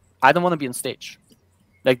 I don't want to be on stage.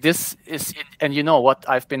 Like this is, and you know what,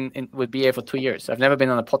 I've been with BA for 2 years. I've never been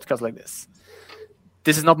on a podcast like this.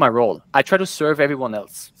 This is not my role. I try to serve everyone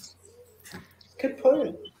else. Good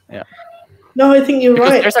point. Yeah. No, I think you're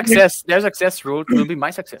right. Their success will be my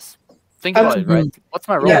success. Think about it, right? What's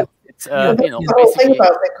my role? Yeah. It's you know, the whole thing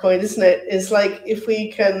about Bitcoin, isn't it? Is like if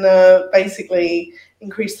we can basically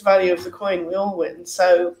increase the value of the coin, we all win.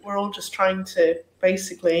 So we're all just trying to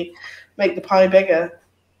basically make the pie bigger.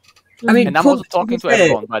 I mean, and I'm also talking to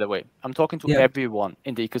everyone, by the way. I'm talking to everyone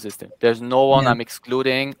in the ecosystem. There's no one I'm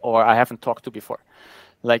excluding or I haven't talked to before.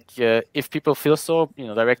 Like, if people feel so, you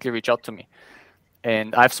know, directly reach out to me.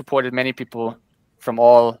 And I've supported many people from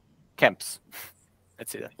all camps.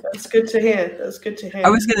 That's it. That's good to hear. That's good to hear. I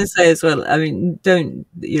was going to say as well, I mean,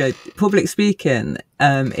 public speaking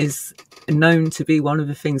is known to be one of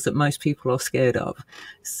the things that most people are scared of.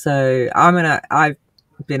 So I've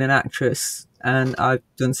been an actress and I've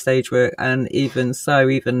done stage work, and even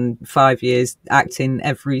 5 years acting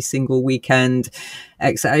every single weekend,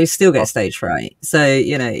 I still get stage fright. So,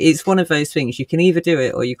 you know, it's one of those things, you can either do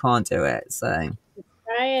it or you can't do it. So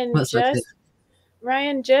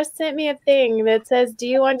Ryan just sent me a thing that says, "Do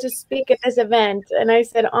you want to speak at this event?" And I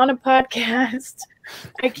said, "On a podcast."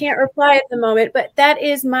 I can't reply at the moment, but that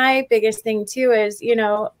is my biggest thing too. Is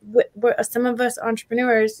some of us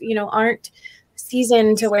entrepreneurs, aren't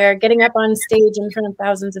seasoned to where getting up on stage in front of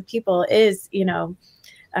thousands of people is,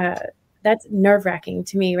 that's nerve-wracking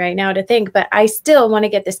to me right now to think. But I still want to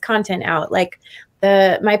get this content out. Like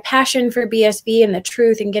my passion for BSV and the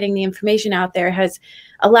truth and getting the information out there has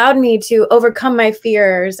allowed me to overcome my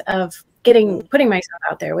fears of putting myself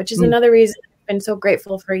out there, which is another reason I've been so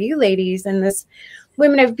grateful for you ladies and this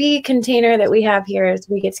Women of B container that we have here, is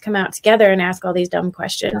we get to come out together and ask all these dumb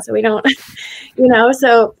questions. So we don't,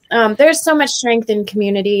 so there's so much strength in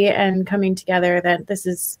community and coming together that this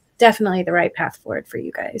is definitely the right path forward for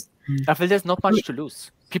you guys. I feel there's not much to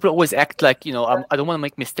lose. People always act like, I don't want to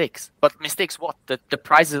make mistakes. But mistakes what? The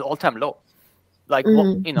price is all-time low. Like,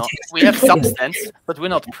 we have substance, but we're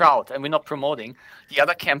not proud and we're not promoting. The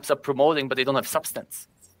other camps are promoting, but they don't have substance.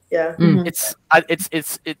 Yeah, it's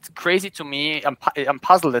crazy to me. I'm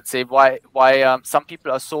puzzled, let's say, why some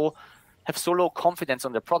people have so low confidence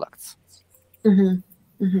on their products. And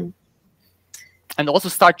also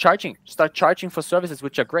start charging for services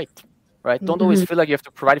which are great, right? Don't always feel like you have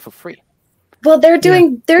to provide it for free. Well, they're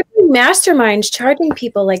doing masterminds, charging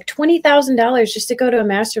people like $20,000 just to go to a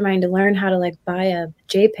mastermind to learn how to like buy a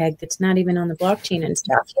JPEG that's not even on the blockchain and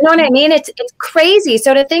stuff. You know what I mean? It's crazy.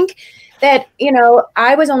 So to think that,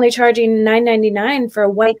 I was only charging $9.99 for a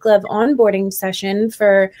white glove onboarding session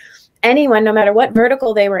for anyone, no matter what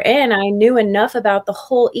vertical they were in. I knew enough about the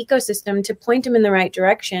whole ecosystem to point them in the right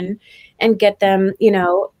direction and get them,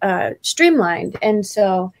 streamlined. And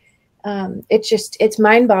so it's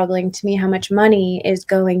mind-boggling to me how much money is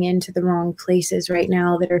going into the wrong places right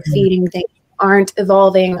now that are feeding things, aren't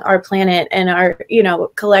evolving our planet and our,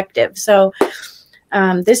 collective. So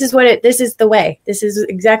this is the way. This is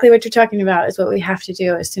exactly what you're talking about, is what we have to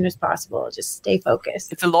do as soon as possible. Just stay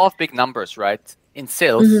focused. It's a law of big numbers, right? In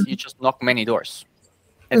sales, you just knock many doors.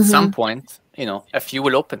 At some point, a few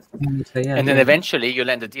will open. And then eventually you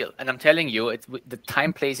land a deal. And I'm telling you, the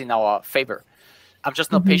time plays in our favor. I'm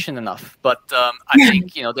just not patient enough. But I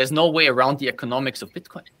think, there's no way around the economics of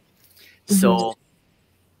Bitcoin. So,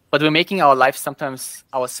 but we're making our life sometimes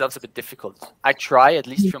ourselves a bit difficult. I try, at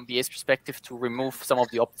least from BA's perspective, to remove some of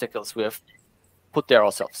the obstacles we have put there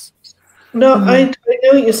ourselves. No, I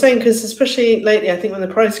know what you're saying, because especially lately, I think when the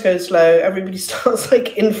price goes low, everybody starts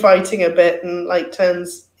like infighting a bit and like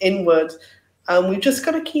turns inward. We've just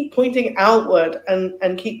got to keep pointing outward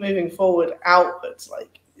and keep moving forward outwards.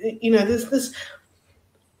 Like, there's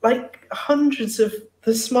like hundreds of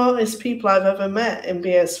the smartest people I've ever met in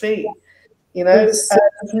BSV. There's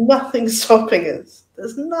nothing stopping us.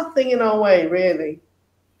 There's nothing in our way, really.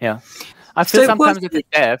 Yeah. I feel sometimes with the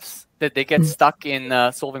devs that they get stuck in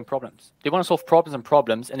solving problems. They want to solve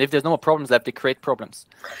problems, and if there's no more problems left, they create problems.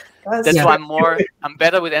 That's why I'm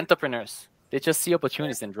better with entrepreneurs. They just see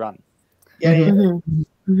opportunities and run. So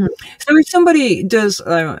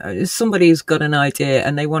if somebody's got an idea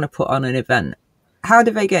and they want to put on an event, how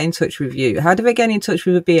do they get in touch with you? How do they get in touch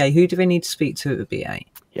with a BA? Who do they need to speak to at a BA?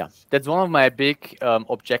 Yeah, that's one of my big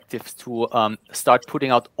objectives, to start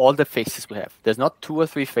putting out all the faces we have. There's not 2 or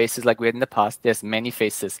 3 faces like we had in the past. There's many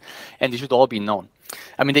faces, and they should all be known.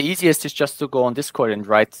 I mean, the easiest is just to go on Discord and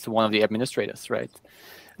write to one of the administrators, right?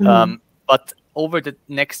 But over the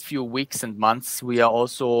next few weeks and months, we are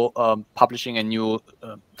also publishing a new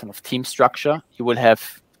kind of team structure. You will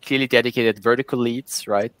have clearly dedicated vertical leads,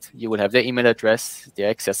 right? You will have their email address, they're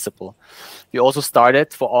accessible. We also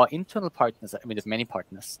started for our internal partners, there's many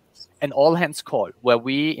partners, an all-hands call where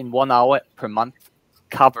we, in 1 hour per month,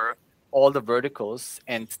 cover all the verticals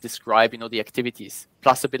and describe, the activities,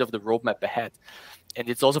 plus a bit of the roadmap ahead. And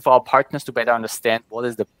it's also for our partners to better understand what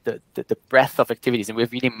is the breadth of activities. And we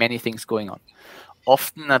have really many things going on.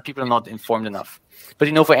 Often people are not informed enough. But,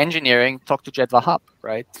 for engineering, talk to Jed Wahab,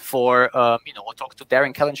 right? For, or talk to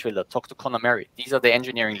Darren Kellenschwiller, talk to Conor Murray. These are the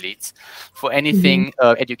engineering leads. For anything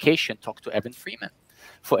education, talk to Evan Freeman.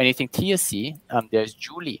 For anything TSC, there's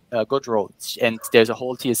Julie Godroth, and there's a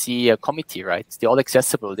whole TSC committee, right? They're all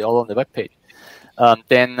accessible. They're all on the webpage.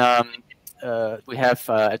 Then we have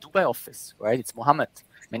a Dubai office, right? It's Mohammed.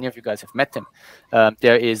 Many of you guys have met him.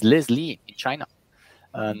 There is Liz Lee in China.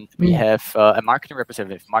 We have a marketing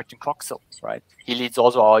representative, Martin Coxell, right? He leads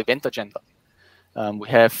also our event agenda. We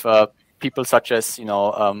have people such as,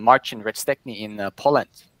 Marcin Retstekny in Poland.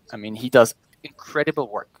 He does incredible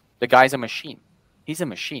work. The guy's a machine. He's a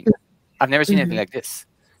machine. I've never seen anything like this.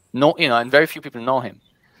 No, and very few people know him.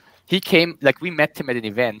 He came, we met him at an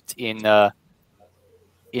event in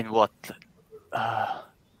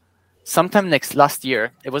sometime last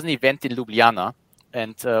year, it was an event in Ljubljana,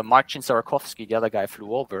 and Marcin Sarakovsky, the other guy,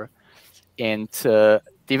 flew over, and the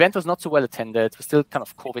event was not so well attended. It was still kind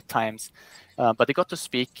of COVID times, but they got to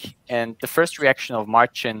speak, and the first reaction of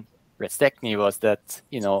Marcin Restekny was that,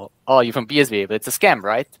 oh, you're from BSV, but it's a scam,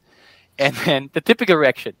 right? And then the typical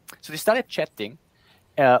reaction. So they started chatting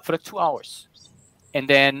for like 2 hours, and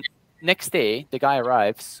then next day the guy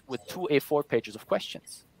arrives with 2 A4 pages of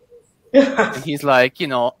questions. And he's like,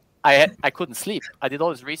 I couldn't sleep. I did all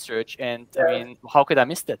this research, and I mean, how could I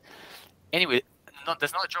miss that? Anyway,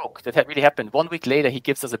 there's not a joke. That really happened. 1 week later, he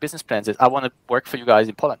gives us a business plan and says, I want to work for you guys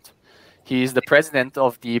in Poland. He's the president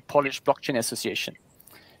of the Polish Blockchain Association.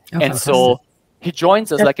 And so he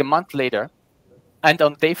joins us like a month later. And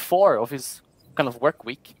on day 4 of his kind of work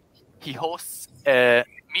week, he hosts a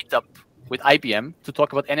meetup with IBM to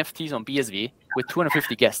talk about NFTs on BSV with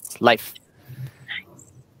 250 guests live.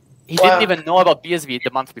 He didn't even know about BSV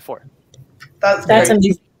the month before. That's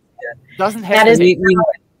amazing. Doesn't have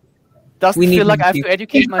doesn't feel like I have to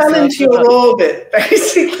educate myself. Fell into your orbit.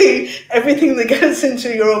 Basically, everything that gets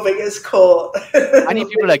into your orbit is caught. I need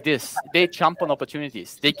people like this. They jump on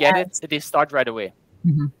opportunities. They get it. They start right away.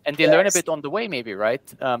 And they learn a bit on the way, maybe, right?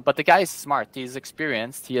 But the guy is smart. He's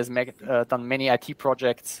experienced. He has done many IT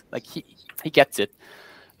projects. Like he gets it.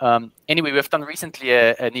 Anyway, we've done recently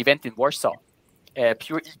an event in Warsaw, a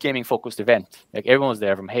pure e-gaming focused event. Like everyone was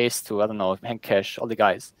there, from Hayes to, I don't know, Hank Cash, all the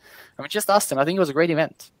guys. And we just asked them. I think it was a great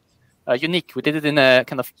event. Unique. We did it in a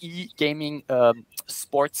kind of e-gaming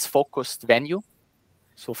sports focused venue.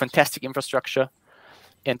 So fantastic infrastructure.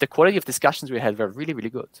 And the quality of discussions we had were really, really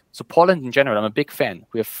good. So Poland in general, I'm a big fan.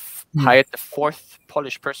 We have hired the 4th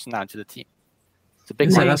Polish person now to the team. It's a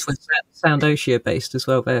big thing. That's Soundosia based as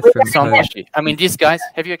well. There from Soundosia. I mean, these guys,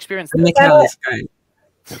 have you experienced that? Mikhail is great.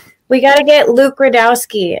 We got to get Luke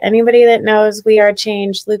Radowski. Anybody that knows We Are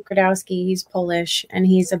Change, Luke Radowski, he's Polish, and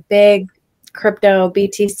he's a big crypto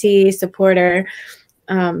BTC supporter.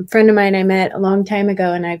 Friend of mine I met a long time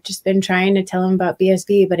ago, and I've just been trying to tell him about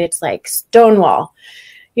BSV, but it's like Stonewall.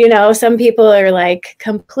 Some people are like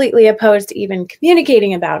completely opposed to even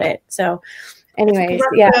communicating about it. So anyways,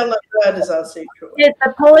 yeah. The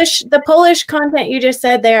Polish content you just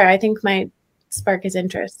said there, I think might spark his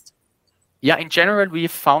interest. Yeah, in general, we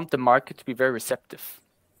found the market to be very receptive.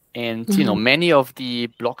 And, many of the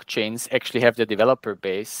blockchains actually have their developer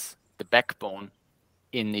base, the backbone,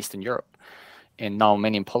 in Eastern Europe, and now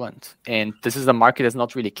many in Poland. And this is a market that's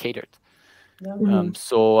not really catered.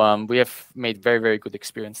 So we have made very, very good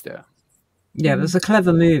experience there. Yeah, there's a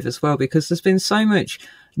clever move as well, because there's been so much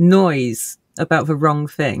noise about the wrong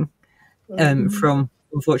thing from,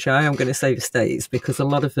 unfortunately, I'm going to say the States, because a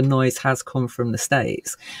lot of the noise has come from the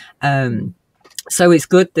States. So it's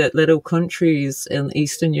good that little countries in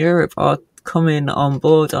Eastern Europe are coming on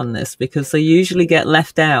board on this, because they usually get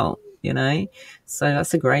left out, so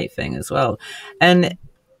that's a great thing as well. And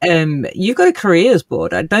you've got a careers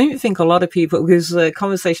board. I don't think a lot of people, because a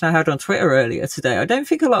conversation I had on Twitter earlier today, I don't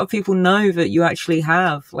think a lot of people know that you actually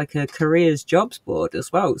have like a careers jobs board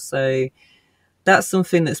as well. So that's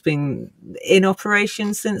something that's been in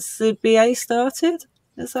operation since the BA started.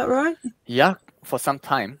 Is that right? Yeah, for some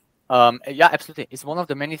time. Yeah, absolutely. It's one of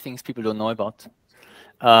the many things people don't know about.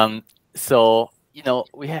 So,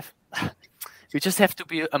 we just have to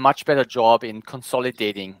be a much better job in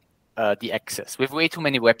consolidating the access. We have way too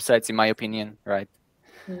many websites, in my opinion, right?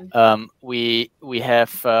 We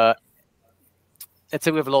have, let's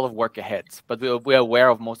say we have a lot of work ahead, but we're aware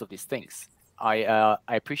of most of these things. I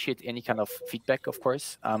appreciate any kind of feedback, of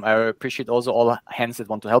course. I appreciate also all hands that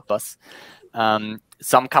want to help us.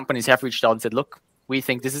 Some companies have reached out and said, look, we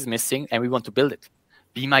think this is missing and we want to build it.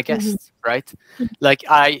 Be my guest, right? Like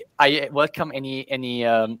I welcome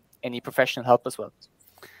any professional help as well.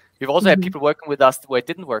 We've also had people working with us where it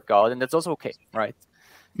didn't work out, and that's also okay, right?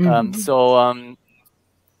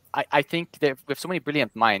 I think that we have so many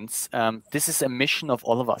brilliant minds. This is a mission of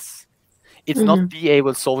all of us. It's not BA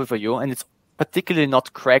will solve it for you, and it's particularly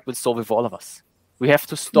not Craig will solve it for all of us. We have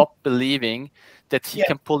to stop believing that he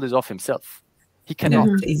can pull this off himself. He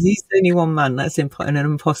cannot. He's only one man. That's an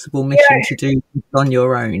impossible mission to do on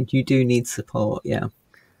your own. You do need support,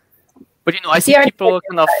 But I see people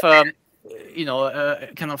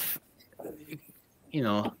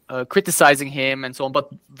criticizing him and so on, but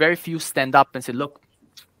very few stand up and say, "Look,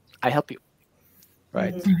 I help you."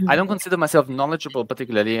 Right? I don't consider myself knowledgeable,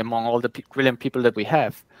 particularly among all the brilliant people that we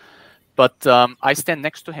have, but I stand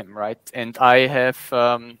next to him, right? And I have,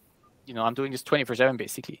 I'm doing this 24/7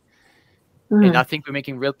 basically. And I think we're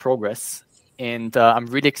making real progress. And I'm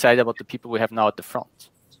really excited about the people we have now at the front.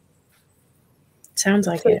 Sounds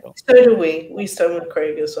like it. So do we. We stone with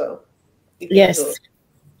Craig as well. Yes.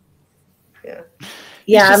 Yeah.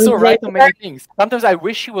 He's just so right on many things. Sometimes I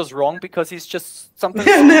wish he was wrong because he's just sometimes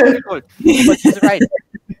good. But he's right.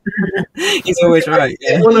 He's always right.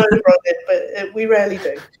 Yeah. One over on it, but we rarely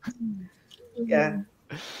do. Yeah.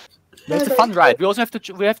 It's a fun ride. We also have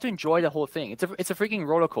to enjoy the whole thing. It's a freaking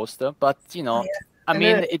roller coaster, but you know, I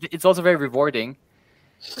mean, it's also very rewarding.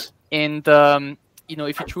 And you know,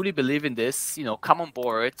 if you truly believe in this, you know, come on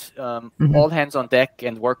board, all hands on deck,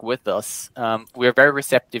 and work with us. We are very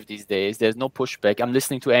receptive these days. There's no pushback. I'm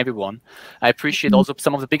listening to everyone. I appreciate also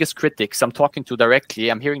some of the biggest critics I'm talking to directly.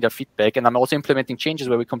 I'm hearing their feedback, and I'm also implementing changes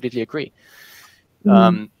where we completely agree.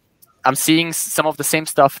 I'm seeing some of the same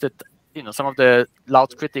stuff that, you know, some of the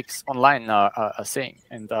loud critics online are saying,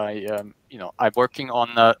 and you know, I'm working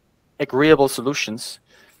on agreeable solutions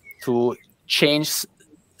to change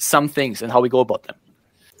some things and how we go about them.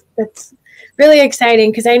 That's really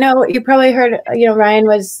exciting, because I know you probably heard, you know, Ryan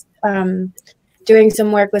was doing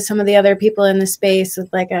some work with some of the other people in the space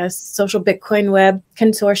with like a social Bitcoin web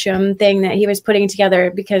consortium thing that he was putting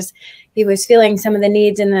together, because he was feeling some of the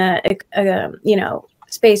needs in the, you know,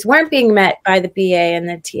 space weren't being met by the BA and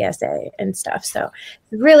the TSA and stuff. So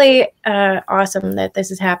really awesome that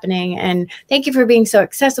this is happening. And thank you for being so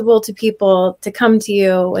accessible to people to come to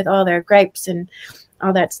you with all their gripes and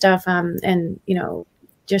all that stuff. And, you know,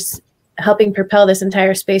 just helping propel this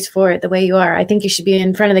entire space forward the way you are. I think you should be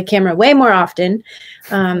in front of the camera way more often,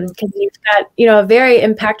 because you've got, you know, a very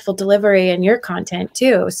impactful delivery in your content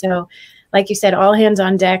too. So like you said, all hands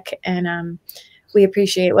on deck, and we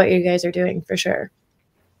appreciate what you guys are doing for sure.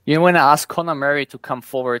 You know, when I asked Connor Murray to come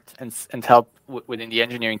forward and help within the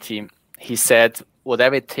engineering team, he said,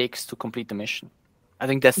 whatever it takes to complete the mission. I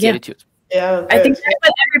think that's the attitude. Yeah, I think that's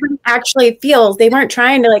what everybody actually feels. They weren't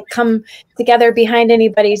trying to like come together behind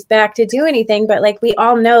anybody's back to do anything, but like we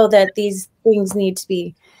all know that these things need to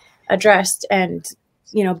be addressed and,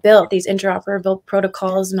 you know, built, these interoperable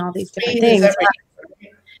protocols and all these different things.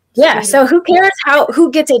 Yeah, so who cares who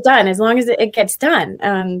gets it done, as long as it gets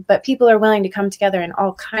done. But people are willing to come together in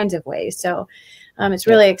all kinds of ways. So it's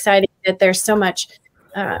really exciting that there's so much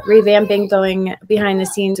revamping going behind the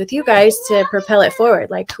scenes with you guys to propel it forward.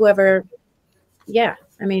 Like whoever,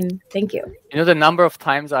 I mean, thank you. You know, the number of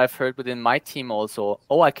times I've heard within my team also,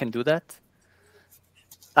 oh, I can do that.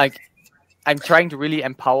 Like, I'm trying to really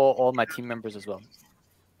empower all my team members as well.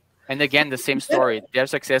 And again, the same story. Their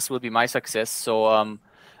success will be my success. So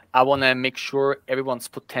I want to make sure everyone's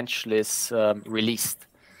potential is released.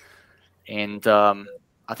 And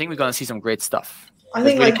I think we're going to see some great stuff. I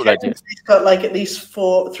think really like he's got like at least 3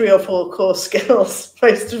 or 4 core skills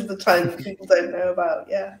most of the time that people don't know about.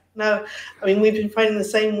 Yeah, no, I mean we've been finding the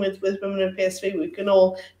same with Women of BSV. We can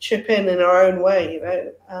all chip in our own way, you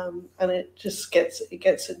know, and it just gets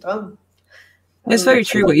it done. It's very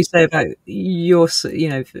true what you say about your, you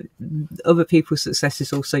know, other people's success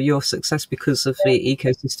is also your success because of the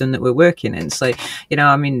ecosystem that we're working in. So, you know,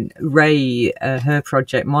 I mean, Ray, her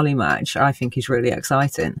project Molly Match, I think is really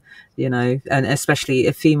exciting, you know, and especially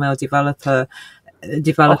a female developer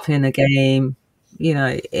developing a game, you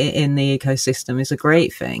know, in the ecosystem is a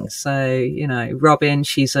great thing. So, you know, Robin,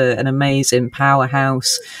 she's an amazing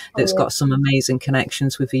powerhouse that's got some amazing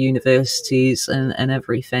connections with the universities and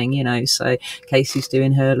everything, you know. So Casey's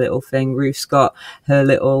doing her little thing. Ruth's got her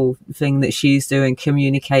little thing that she's doing,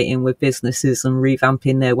 communicating with businesses and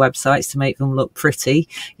revamping their websites to make them look pretty,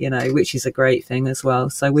 you know, which is a great thing as well.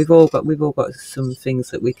 So we've all got some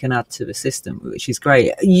things that we can add to the system, which is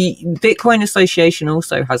great. Bitcoin Association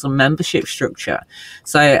also has a membership structure.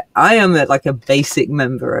 So I am like a basic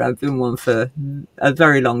member, and I've been one for a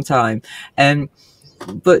very long time.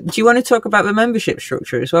 But do you want to talk about the membership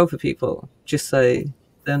structure as well for people, just so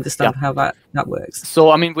they understand how that works? So,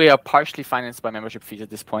 I mean, we are partially financed by membership fees at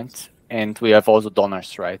this point, and we have also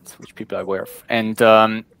donors, right, which people are aware of.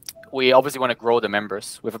 And we obviously want to grow the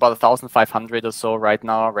members. We have about 1,500 or so right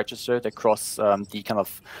now registered across the kind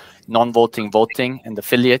of non-voting, voting, and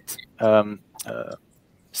affiliate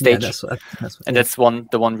stage. And that's the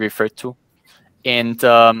one referred to. And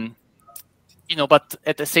you know, but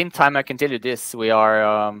at the same time, I can tell you this: we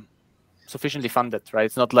are sufficiently funded, right?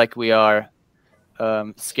 It's not like we are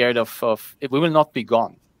scared of we will not be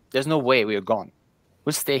gone. There's no way we are gone.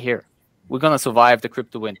 We'll stay here. We're gonna survive the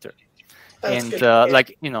crypto winter. That's and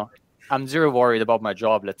like, you know, I'm zero worried about my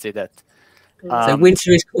job. Let's say that. So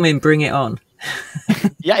winter is coming. Bring it on.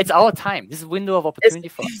 Yeah, it's our time. This is a window of opportunity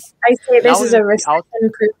for us. I say this is a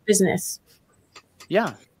recession-proof business.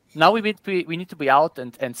 Yeah, Now we need to be out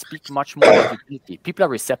and speak much more about utility. People are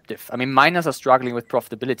receptive. I mean, miners are struggling with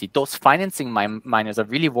profitability. Those financing miners are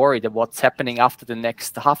really worried about what's happening after the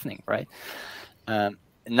next halving, right?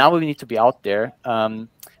 Now we need to be out there.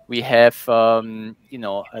 We have, you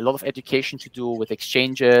know, a lot of education to do with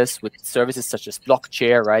exchanges, with services such as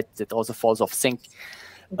blockchain, right? That also falls off sync.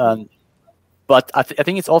 But I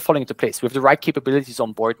think it's all falling into place. We have the right capabilities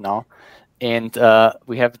on board now, and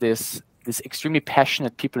we have this extremely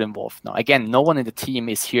passionate people involved now. Again, no one in the team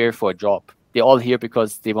is here for a job. They're all here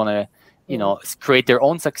because they want to, you know, create their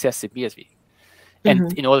own success in BSV.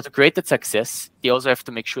 And in order to create that success, they also have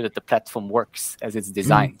to make sure that the platform works as it's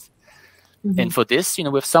designed. And for this, you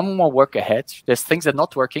know, we have some more work ahead. There's things that are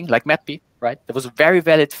not working, like Mappy, right? There was very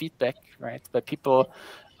valid feedback, right, by people,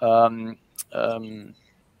 you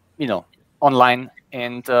know, online,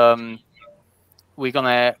 and we're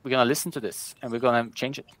gonna listen to this, and we're gonna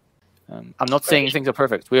change it. I'm not saying things are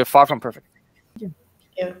perfect. We are far from perfect.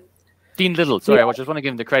 Yeah. Dean Little, sorry, I just want to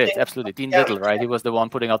give him the credit. Absolutely, Dean Little, right? He was the one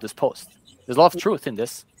putting out this post. There's a lot of truth in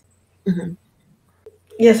this.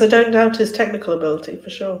 Yes, I don't doubt his technical ability for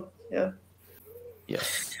sure. Yeah.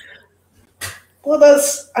 Yes. Well,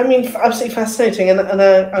 that's, I mean, absolutely fascinating, and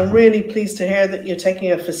I'm really pleased to hear that you're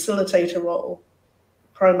taking a facilitator role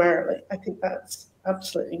primarily. I think that's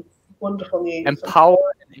absolutely wonderful news. Empower,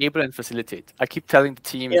 enable, and facilitate. I keep telling the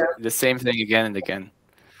team the same thing again and again.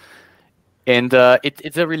 And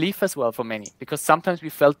it's a relief as well for many, because sometimes we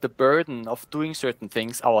felt the burden of doing certain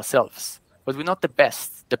things ourselves, but we're not the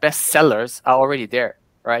best. The best sellers are already there,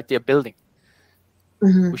 right? They're building.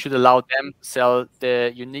 We should allow them to sell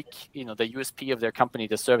the unique, you know, the USP of their company,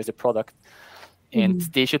 the service, the product, and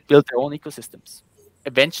they should build their own ecosystems.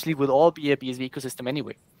 Eventually, we'll all be a BSV ecosystem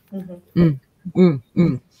anyway.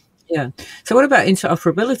 Yeah. So what about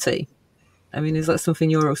interoperability? I mean, is that something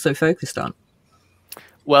you're also focused on?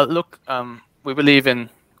 Well, look, we believe in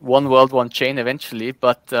one world, one chain eventually,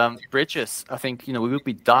 but bridges, I think, you know, we will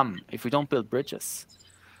be dumb if we don't build bridges,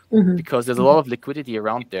 because there's a lot of liquidity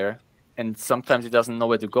around there, and sometimes it doesn't know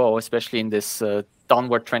where to go, especially in this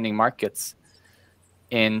downward trending markets.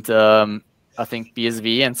 And I think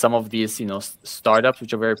BSV and some of these, you know, startups,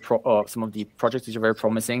 which are very some of the projects which are very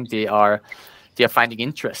promising, they are finding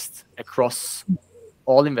interest across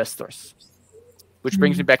all investors. Which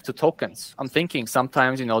brings me back to tokens. I'm thinking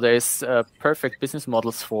sometimes, you know, there's perfect business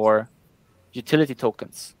models for utility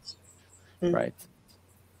tokens, right?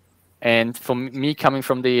 And for me, coming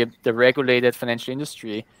from the regulated financial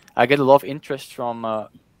industry, I get a lot of interest from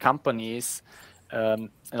companies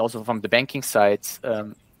and also from the banking side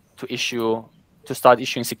to start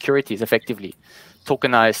issuing securities effectively,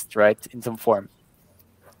 tokenized, right, in some form.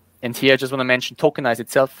 And here I just want to mention Tokenize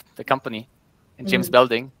itself, the company, and James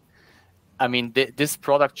Belding. I mean, this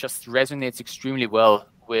product just resonates extremely well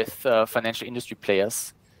with financial industry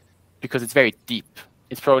players because it's very deep.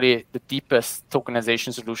 It's probably the deepest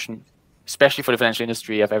tokenization solution, especially for the financial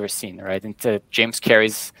industry, I've ever seen, right? And James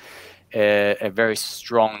carries a very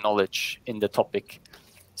strong knowledge in the topic.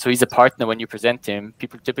 So he's a partner. When you present him,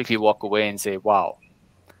 people typically walk away and say, wow.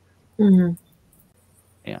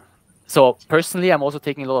 Yeah. So personally, I'm also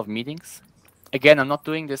taking a lot of meetings. Again, I'm not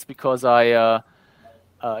doing this because I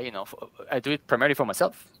do it primarily for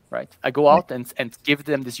myself, right? I go out and give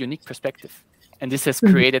them this unique perspective. And this has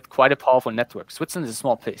created quite a powerful network. Switzerland is a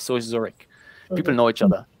small place, so is Zurich. People know each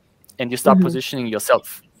other. And you start positioning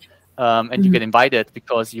yourself. And you get invited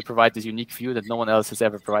because you provide this unique view that no one else has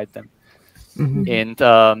ever provided them.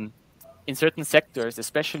 And in certain sectors,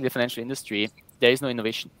 especially the financial industry, there is no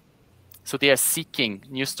innovation. So they are seeking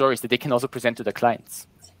new stories that they can also present to their clients.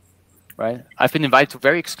 Right? I've been invited to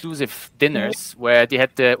very exclusive dinners where they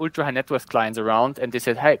had the ultra high net worth clients around, and they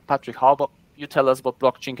said, "Hey, Patrick, how about you tell us what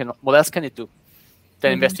blockchain can? What else can it do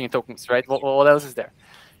than investing in tokens? Right? What else is there?"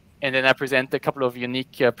 And then I present a couple of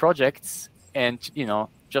unique projects, and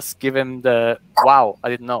just give them the wow, I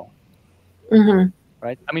didn't know.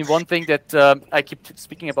 Right? I mean, one thing that I keep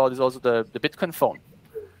speaking about is also the Bitcoin phone.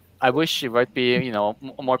 I wish it might be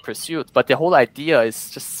more pursued, but the whole idea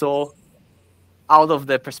is just so out of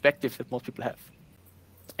the perspective that most people have.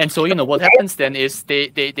 And so what happens then is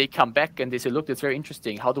they come back and they say, look, it's very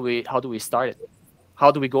interesting. How do we start it?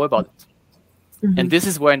 How do we go about it? And this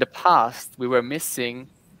is where in the past we were missing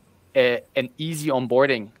an easy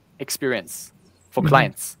onboarding experience for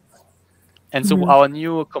clients. And so our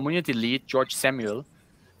new community lead, George Samuel,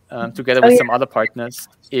 together with some other partners,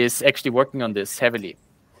 is actually working on this heavily.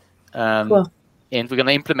 Cool. And we're going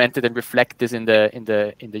to implement it and reflect this in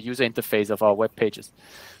the user interface of our web pages.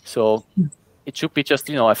 So it should be just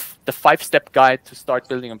the 5-step guide to start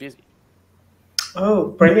building on BSV. Oh,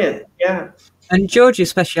 brilliant. Yeah. And George's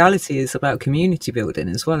speciality is about community building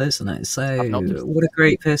as well, isn't it? So what a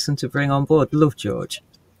great person to bring on board. Love George.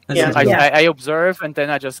 I observe, and then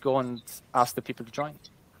I just go and ask the people to join.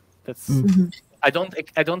 That's I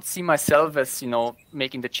don't see myself as, you know,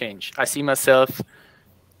 making the change. I see myself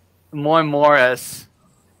more and more as,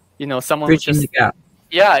 you know, someone bridging the gap.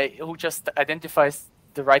 Who just identifies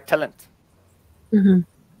the right talent.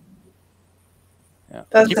 Yeah.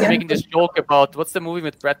 I keep making this joke about what's the movie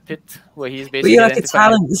with Brad Pitt where he's basically. Well, you're like a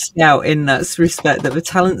talent scout in that respect. That the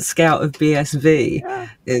talent scout of BSV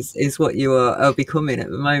is what you are becoming at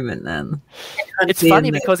the moment. Then it's funny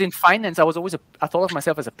because in finance I was always I thought of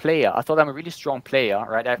myself as a player. I thought I'm a really strong player,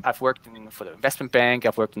 right? I've worked for the investment bank.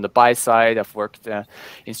 I've worked on the buy side. I've worked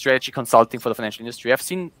in strategy consulting for the financial industry. I've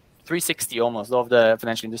seen 360 almost of the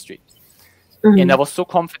financial industry, and I was so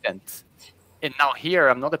confident. And now here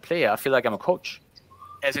I'm not a player. I feel like I'm a coach.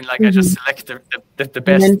 As in, like, I just select the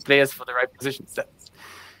best players for the right positions.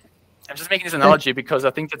 I'm just making this analogy because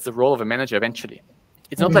I think that's the role of a manager eventually.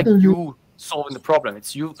 It's not like you solving the problem.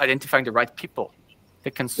 It's you identifying the right people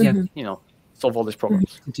that can, you know, solve all these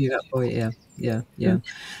problems. Do that for you, yeah.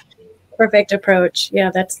 Perfect approach.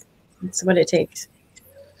 Yeah, that's what it takes.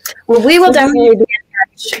 Well, we will definitely be in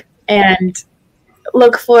touch and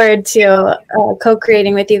look forward to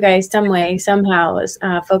co-creating with you guys some way, somehow,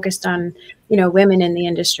 focused on, you know, women in the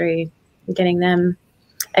industry, getting them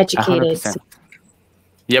educated. 100%.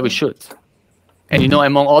 Yeah, we should. And, you know,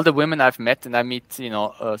 among all the women I've met, and I meet, you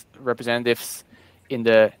know, representatives in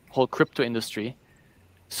the whole crypto industry,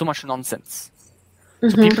 so much nonsense.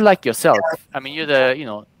 So people like yourself, I mean, you're the, you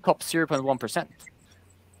know, top 0.1%.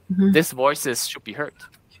 These voices should be heard.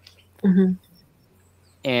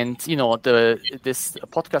 And, you know, this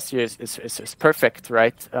podcast here is perfect,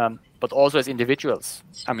 right? But also as individuals.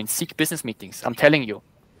 I mean, seek business meetings. I'm telling you,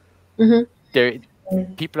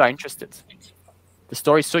 people are interested. The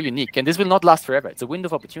story is so unique, and this will not last forever. It's a window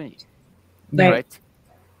of opportunity, right?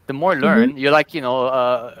 The more you learn, you're like, you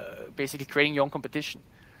know, basically creating your own competition.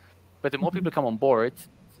 But the more people come on board,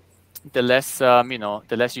 the less, you know,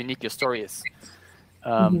 the less unique your story is,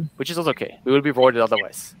 which is also okay. We will be rewarded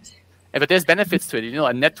otherwise. But there's benefits to it. You know,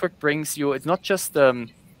 a network brings you. It's not just kind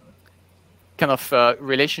of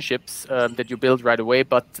relationships that you build right away,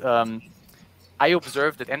 but I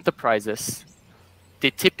observe that enterprises, they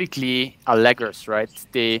typically are laggers, right?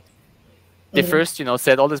 They first, you know,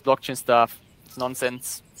 said all this blockchain stuff, it's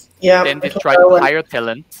nonsense. Yeah. Then they tried to hire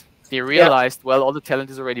talent. They realized, well, all the talent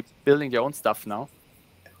is already building their own stuff now.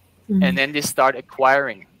 And then they start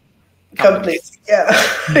acquiring companies. Yeah,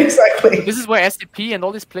 exactly. This is where SAP and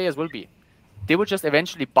all these players will be. They will just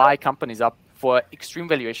eventually buy companies up for extreme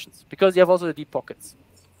valuations because you have also the deep pockets.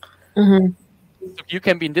 So you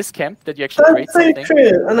can be in this camp that you actually create something. That's so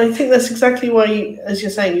true. And I think that's exactly why, as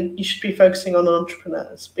you're saying, you should be focusing on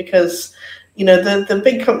entrepreneurs because, you know, the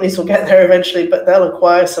big companies will get there eventually, but they'll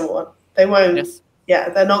acquire someone. They won't. Yes. Yeah,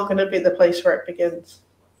 they're not going to be the place where it begins.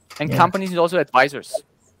 And companies need also advisors.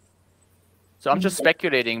 So I'm just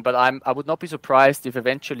speculating, but I would not be surprised if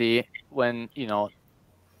eventually, when, you know,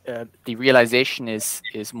 the realization is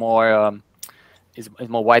more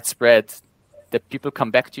widespread, that people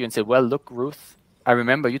come back to you and say, well, look, Ruth, I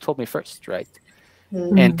remember you told me first, right?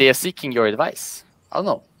 And they are seeking your advice. I don't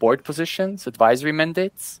know, board positions, advisory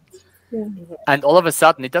mandates. And all of a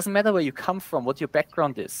sudden, it doesn't matter where you come from, what your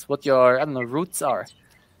background is, what your, I don't know, roots are.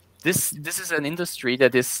 This is an industry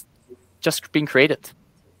that is just being created.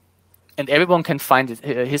 And everyone can find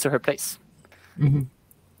his or her place.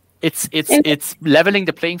 It's leveling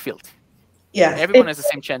the playing field. Yeah, everyone has the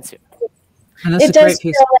same chance here. And that's it does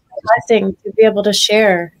feel like a blessing to be able to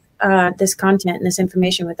share this content and this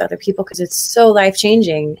information with other people because it's so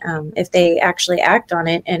life-changing if they actually act on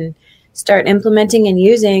it and start implementing and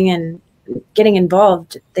using and getting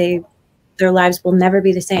involved. Their lives will never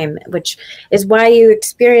be the same, which is why you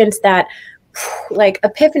experience that like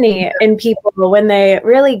epiphany in people when they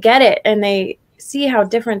really get it and they see how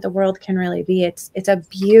different the world can really be. It's a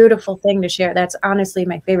beautiful thing to share. That's honestly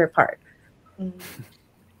my favorite part.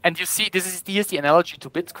 And you see, here's the analogy to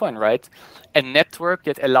Bitcoin, right? A network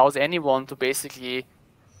that allows anyone to basically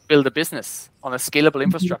build a business on a scalable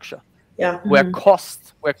infrastructure. Yeah. Where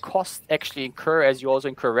costs actually incur as you also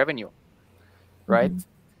incur revenue, right?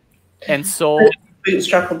 And so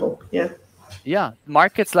bootstrappable, yeah. Yeah,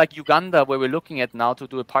 markets like Uganda, where we're looking at now to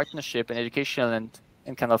do a partnership, an educational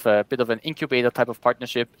and kind of a bit of an incubator type of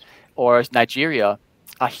partnership, or Nigeria,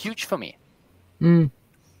 are huge for me.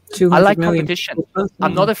 I like competition.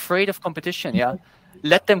 I'm not afraid of competition, yeah.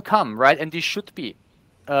 Let them come, right? And they should be.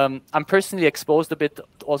 I'm personally exposed a bit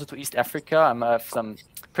also to East Africa. I have some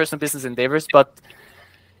personal business endeavors, but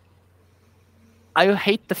I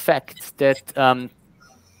hate the fact that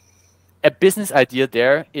a business idea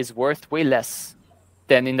there is worth way less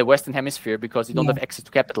than in the Western Hemisphere because you don't have access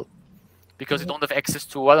to capital, because you don't have access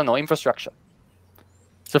to, I don't know, infrastructure.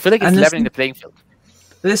 So I feel like it's leveling the playing field.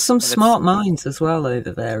 There's some smart minds as well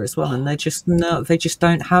over there as well, and they just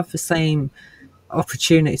don't have the same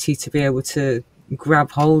opportunity to be able to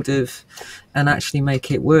grab hold of and actually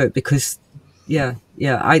make it work. Because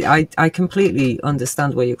I completely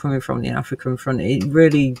understand where you're coming from, the African front. It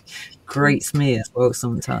really grates me as well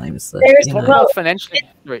sometimes. Financially,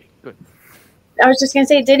 right? Good. I was just going to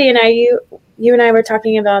say, Diddy and I, you and I were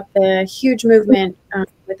talking about the huge movement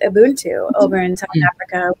with Ubuntu over in South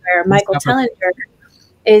Africa, where Michael Tellinger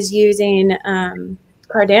is using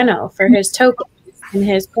Cardano for his tokens in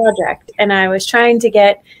his project. And I was trying to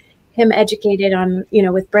get him educated on,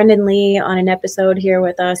 with Brendan Lee on an episode here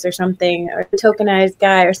with us or something, or a tokenized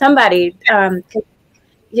guy or somebody.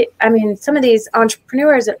 I mean, some of these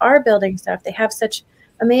entrepreneurs that are building stuff, they have such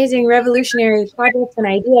amazing revolutionary projects and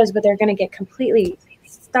ideas, but they're going to get completely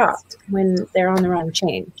stopped when they're on the wrong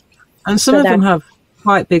chain. And some of them have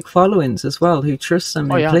quite big followings as well who trust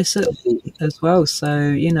them implicitly as well. So,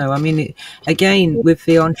 I mean, again, with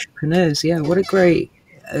the entrepreneurs, what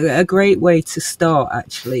a great way to start,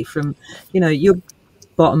 actually, from, your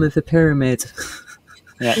bottom of the pyramid.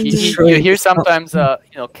 Yeah, you hear sometimes,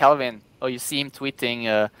 Calvin, or you see him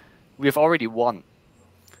tweeting, we've already won.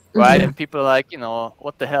 Right, and people are like,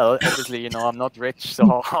 what the hell? Obviously, I'm not rich,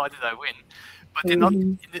 so how did I win? But they're not.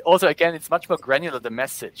 Also, again, it's much more granular, the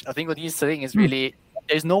message. I think what he's saying is really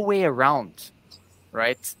there's no way around,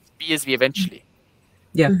 right? BSV eventually.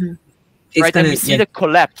 Yeah. Right, and we see the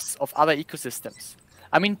collapse of other ecosystems.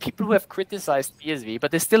 I mean, people who have criticized BSV,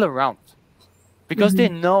 but they're still around because they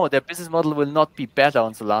know their business model will not be better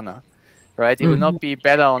on Solana, right? It will not be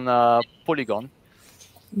better on Polygon,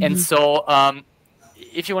 and so.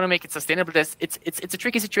 If you want to make it sustainable, it's a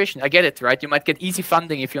tricky situation. I get it, right? You might get easy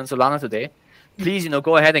funding if you're on Solana today. Please,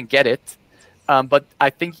 go ahead and get it. But I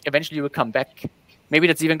think eventually you will come back. Maybe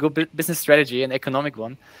that's even a good business strategy, an economic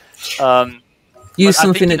one. Use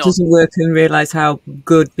something that doesn't work and realize how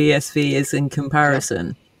good BSV is in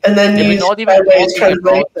comparison. And then we're not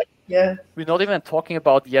even talking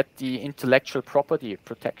about yet the intellectual property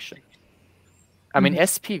protection. I mean,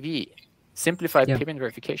 SPV, simplified payment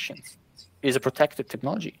verifications, is a protected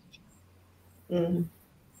technology.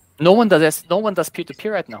 No one does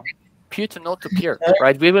peer-to-peer right now. Peer to node to peer,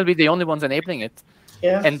 right? We will be the only ones enabling it.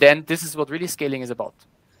 Yeah. And then this is what really scaling is about.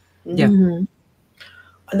 Yeah. And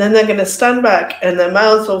then they're going to stand back and their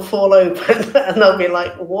mouths will fall open and they'll be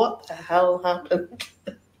like, what the hell happened?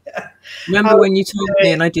 Remember when you told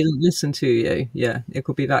me and I didn't listen to you? Yeah, it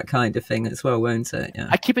could be that kind of thing as well, won't it? Yeah.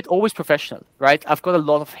 I keep it always professional, right? I've got a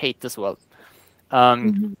lot of hate as well.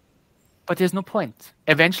 But there's no point.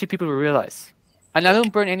 Eventually people will realize. And I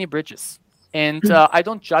don't burn any bridges. And I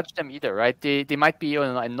don't judge them either, right? They might be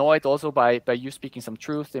annoyed also by you speaking some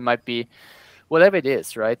truth. They might be whatever it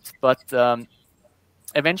is, right? But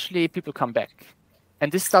eventually people come back.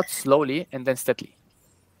 And this starts slowly and then steadily.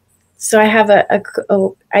 So I have a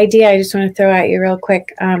idea I just want to throw at you real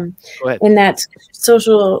quick. Go ahead. In that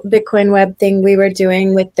social Bitcoin web thing we were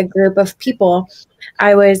doing with the group of people,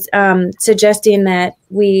 I was suggesting that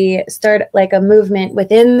we start like a movement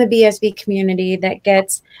within the BSV community that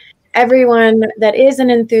gets everyone that is an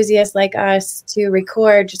enthusiast like us to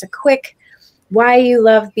record just a quick why you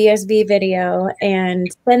love BSV video and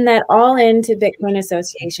send that all into Bitcoin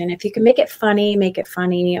Association. If you can make it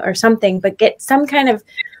funny or something, but get some kind of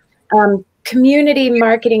community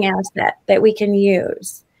marketing asset that we can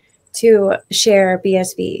use to share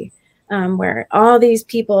BSV. Where all these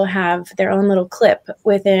people have their own little clip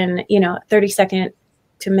within, 30-second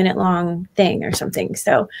to minute long thing or something.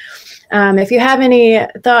 So if you have any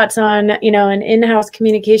thoughts on, an in-house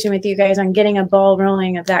communication with you guys on getting a ball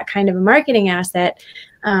rolling of that kind of a marketing asset,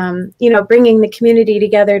 bringing the community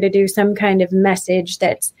together to do some kind of message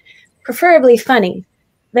that's preferably funny,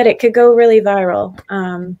 that it could go really viral.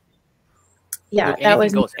 Look, that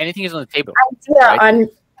was anything is on the table. Idea on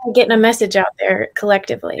getting a message out there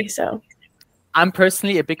collectively. So I'm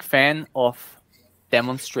personally a big fan of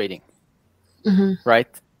demonstrating, right?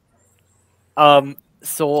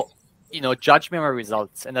 So, judge me on my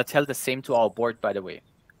results. And I tell the same to our board, by the way.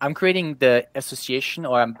 I'm creating the association,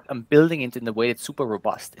 or I'm building it in a way that's super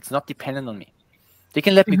robust. It's not dependent on me. They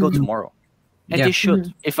can let me go tomorrow. And they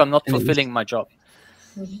should, if I'm not fulfilling my job.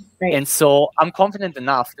 Right. And so I'm confident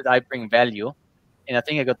enough that I bring value. And I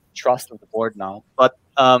think I got trust of the board now. But,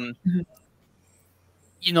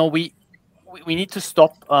 we need to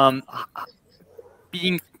stop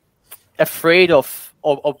being afraid of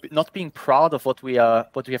or not being proud of what we have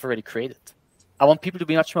already created. I want people to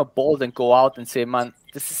be much more bold and go out and say, man,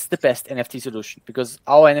 this is the best NFT solution because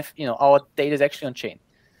our our data is actually on chain,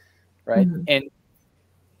 right?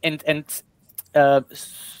 And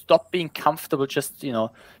stop being comfortable just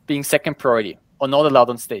being second priority or not allowed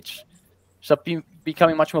on stage. Stop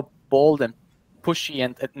becoming much more bold and pushy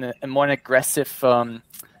and more an aggressive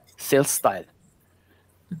sales style.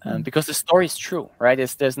 Because the story is true, right?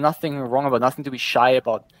 There's nothing wrong about, nothing to be shy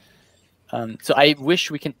about. So I wish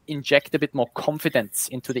we can inject a bit more confidence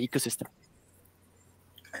into the ecosystem.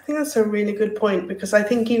 I think that's a really good point, because I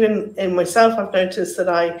think even in myself, I've noticed that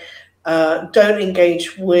I don't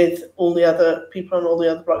engage with all the other people on all the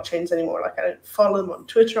other blockchains anymore. Like, I don't follow them on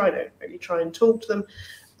Twitter. I don't really try and talk to them.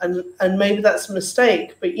 And maybe that's a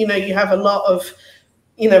mistake. But, you have a lot of,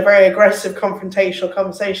 very aggressive confrontational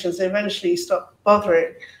conversations. They eventually stop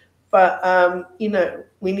bothering. But,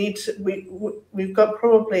 we've got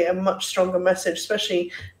probably a much stronger message,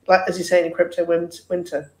 especially, like, as you say, in crypto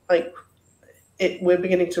winter. Like, we're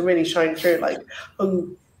beginning to really shine through. Like,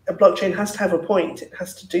 a blockchain has to have a point. It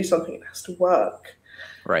has to do something. It has to work.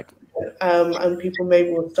 Right. And people maybe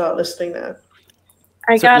will start listening now.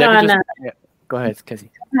 Go ahead, Cassie.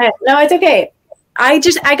 No, it's okay. I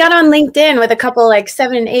got on LinkedIn with a couple like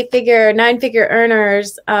 7- and 8-figure, 9-figure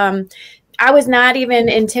earners. I was not even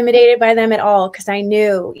intimidated by them at all because I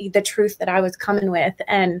knew the truth that I was coming with.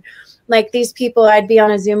 And like these people, I'd be on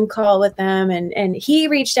a Zoom call with them, and he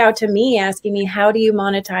reached out to me asking me, how do you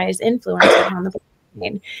monetize influencers on the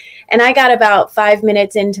blockchain? And I got about 5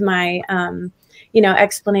 minutes into my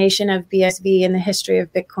explanation of BSV and the history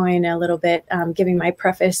of Bitcoin, a little bit, giving my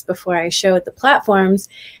preface before I showed the platforms.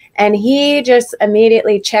 And he just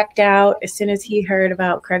immediately checked out as soon as he heard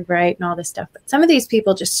about Craig Wright and all this stuff. But some of these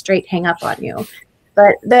people just straight hang up on you.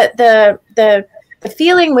 But the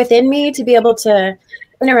feeling within me to be able to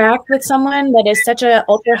interact with someone that is such a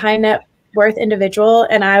ultra high net worth individual,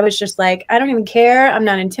 and I was just like, I don't even care. I'm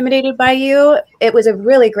not intimidated by you. It was a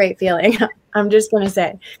really great feeling. I'm just going to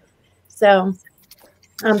say. So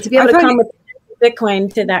to be able to come with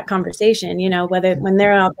Bitcoin to that conversation, whether when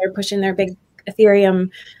they're out there pushing their big Ethereum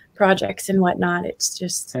projects and whatnot, it's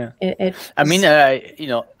just I mean,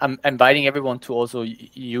 I'm inviting everyone to also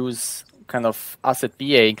use kind of us at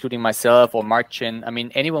BA, including myself or Marcin. I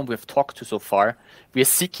mean, anyone we've talked to so far, we are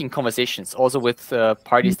seeking conversations also with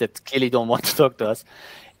parties that clearly don't want to talk to us.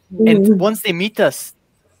 And once they meet us,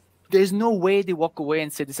 there's no way they walk away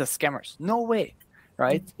and say these are scammers. No way.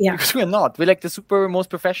 Right? Yeah. Because we're not. We're like the super most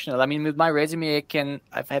professional. I mean, with my resume,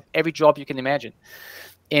 I've had every job you can imagine.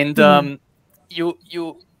 And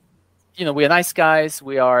we are nice guys.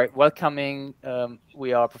 We are welcoming.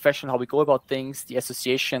 We are professional how we go about things. The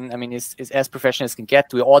association, I mean, is as professional as can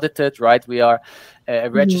get. We're audited, right? We are a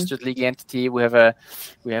registered legal entity. We have a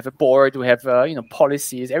board. We have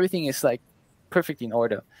policies. Everything is like perfectly in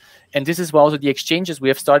order. And this is why also the exchanges we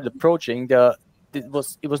have started approaching. It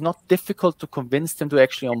was not difficult to convince them to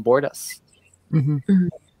actually onboard us.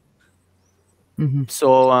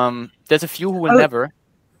 So there's a few who will never,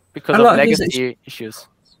 because of legacy issues.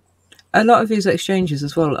 A lot of these exchanges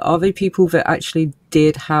as well, are they people that actually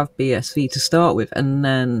did have BSV to start with and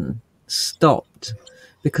then stopped?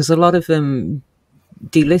 Because a lot of them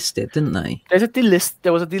delisted, didn't they? There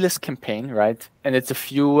was a delist campaign, right? And it's a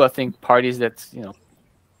few, I think, parties that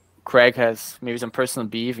Craig has maybe some personal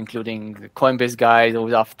beef, including the Coinbase guy that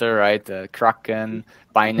was after, right? Kraken,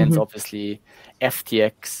 Binance, obviously,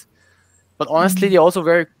 FTX. But honestly, they're also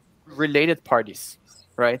very related parties,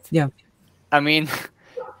 right? Yeah. I mean,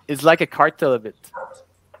 it's like a cartel a bit.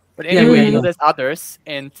 But anyway, there's others.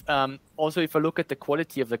 And also, if I look at the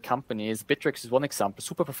quality of the companies, Bittrex is one example,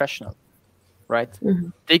 super professional, right?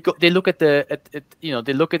 They look at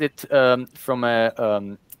it from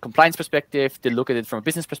a compliance perspective, they look at it from a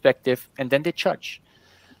business perspective, and then they judge.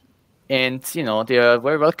 And they are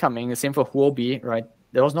very welcoming. The same for Huobi, right?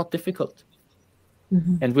 That was not difficult,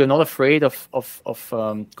 and we're not afraid of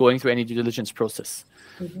going through any due diligence process.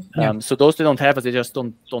 So those that don't have it, they just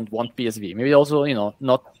don't want BSV. Maybe also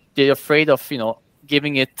they're afraid of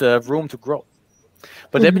giving it room to grow.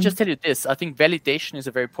 But let me just tell you this: I think validation is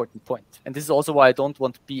a very important point, and this is also why I don't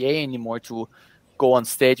want BA anymore to go on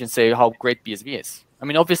stage and say how great BSV is. I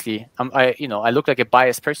mean, obviously, I look like a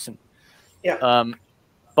biased person. Yeah.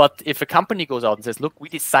 But if a company goes out and says, "Look, we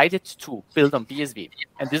decided to build on BSV,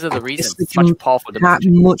 and these are the reasons," it's much powerful.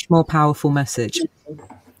 Much more powerful message.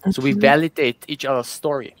 So we validate each other's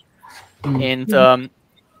story. And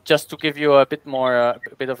just to give you a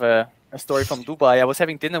bit of a story from Dubai, I was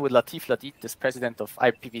having dinner with Latif Ladid, this president of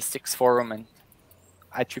IPv6 Forum and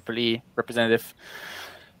IEEE representative.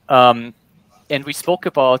 And we spoke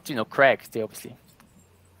about, Craig. They obviously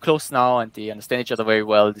close now, and they understand each other very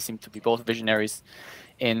well. They seem to be both visionaries.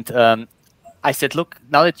 And I said, look,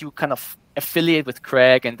 now that you kind of affiliate with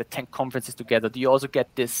Craig and the 10 conferences together, do you also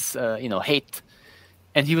get this, hate?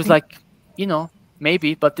 And he was like,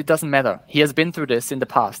 maybe, but it doesn't matter. He has been through this in the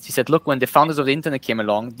past. He said, look, when the founders of the internet came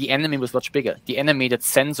along, the enemy was much bigger. The enemy that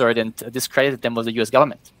censored and discredited them was the US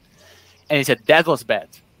government. And he said, that was bad.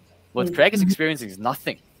 What Craig is experiencing is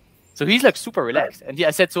nothing. So he's like super relaxed. And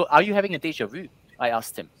I said, so are you having a deja vu? I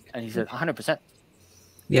asked him. And he said, 100%.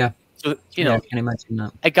 Yeah. So, I can imagine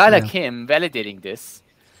that. A guy like him validating this,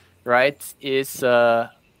 right, is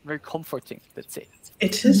very comforting, let's say.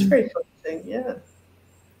 It is very comforting, yeah.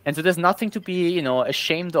 And so there's nothing to be,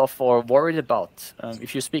 ashamed of or worried about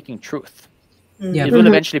if you're speaking truth. Yeah. It will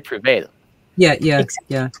eventually prevail. Yeah,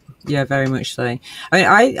 very much so. I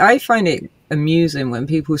mean, I find it amusing when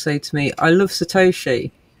people say to me, I love Satoshi.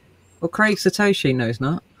 Well, Craig Satoshi knows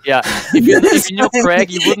not. Yeah, if you knew Craig,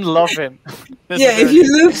 you wouldn't love him. If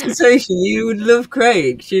you love Satoshi, you would love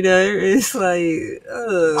Craig. It's like,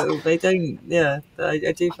 oh, they don't. Yeah,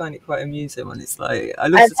 I do find it quite amusing when it's like, I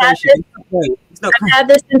love Satoshi. I've had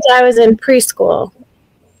this since I was in preschool.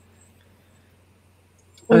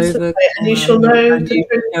 And you shall know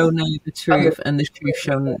the truth, and the truth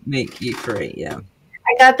shall make you free. Yeah,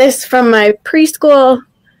 I got this from my preschool,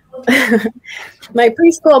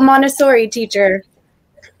 Montessori teacher.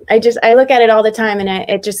 I look at it all the time, and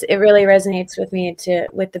it really resonates with me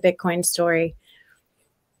with the Bitcoin story.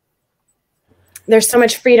 There's so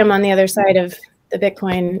much freedom on the other side of the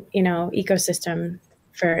Bitcoin, ecosystem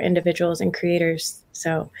for individuals and creators.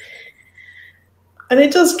 So, and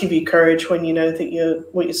it does give you courage when you know that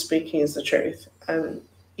what you're speaking is the truth, and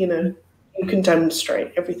you can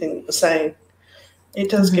demonstrate everything that you're saying. It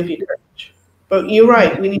does give you courage. But you're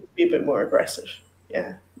right, we need to be a bit more aggressive.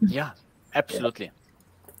 Yeah. Yeah, absolutely. Yeah.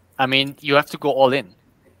 I mean, you have to go all in.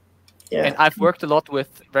 Yeah. And I've worked a lot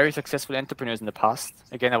with very successful entrepreneurs in the past.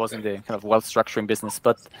 Again, I was in the kind of wealth structuring business,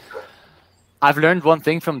 but I've learned one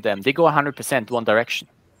thing from them. They go 100% one direction.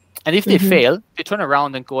 And if they fail, they turn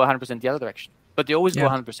around and go 100% the other direction. But they always go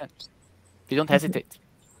 100%. They don't hesitate.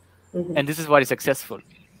 And this is why they're successful.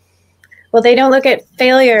 Well, they don't look at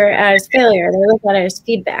failure as failure. They look at it as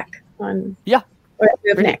feedback on what to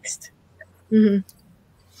move next.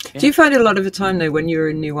 Do you find a lot of the time, though, when you're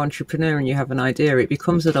a new entrepreneur and you have an idea, it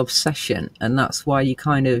becomes an obsession, and that's why you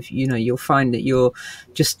kind of, you'll find that you're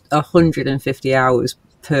just 150 hours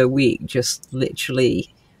per week, just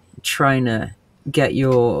literally trying to get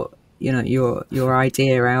your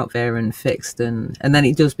idea out there and fixed, and then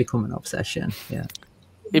it does become an obsession. Yeah.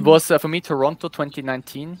 It was for me Toronto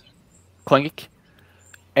 2019, CoinGeek,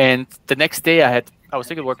 and the next day I was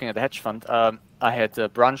still working at the hedge fund. I had a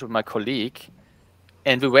brunch with my colleague.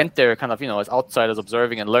 And we went there kind of, as outsiders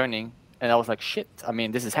observing and learning. And I was like, shit, I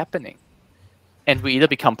mean, this is happening. And we either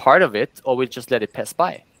become part of it or we just let it pass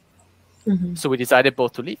by. So we decided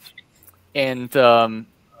both to leave. And,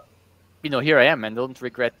 here I am and don't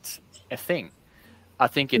regret a thing. I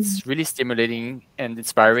think it's really stimulating and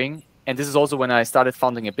inspiring. And this is also when I started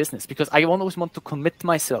founding a business, because I always want to commit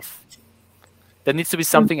myself. There needs to be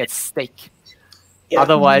something at stake. Yeah.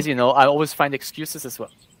 Otherwise, I always find excuses as well.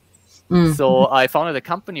 So I founded a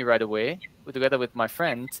company right away together with my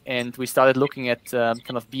friend, and we started looking at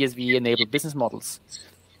kind of BSV-enabled business models.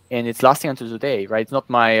 And it's lasting until today, right? It's not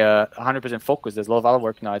my 100% focus. There's a lot of other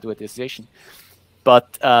work now I do at the association.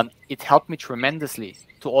 But it helped me tremendously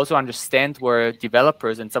to also understand where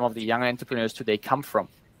developers and some of the young entrepreneurs today come from.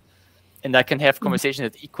 And I can have conversations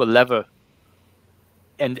at equal level.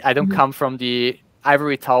 And I don't come from the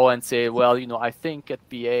ivory tower and say, well, I think at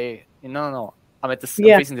BA, no. I'm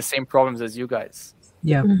facing the same problems as you guys.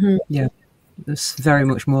 Yeah, yeah. It's very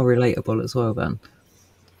much more relatable as well, then.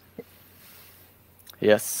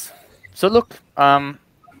 Yes. So look, I'm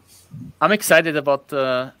excited about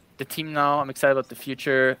the team now. I'm excited about the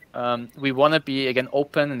future. We want to be again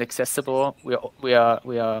open and accessible. We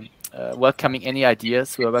are welcoming any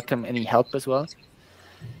ideas. We are welcoming any help as well.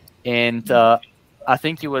 And I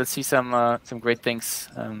think you will see some great things.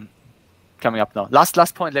 Coming up now.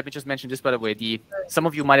 Last point. Let me just mention this, by the way. Some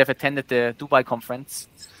of you might have attended the Dubai conference.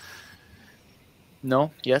 No?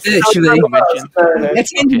 Yes? Virtually.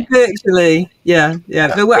 Virtually. Yeah.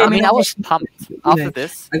 But, I was pumped after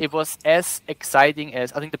this. It was as exciting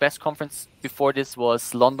as, I think the best conference before this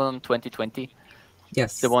was London 2020.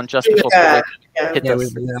 Yes. The one just before COVID hit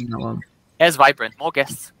us. That one. As vibrant. More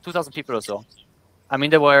guests. 2,000 people or so. I mean,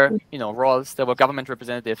 there were, roles. There were government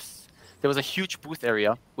representatives. There was a huge booth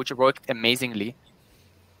area, which worked amazingly.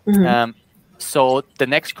 So the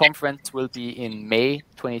next conference will be in May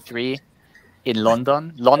 23 in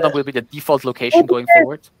London. London will be the default location going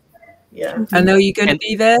forward. Yeah. And are you going to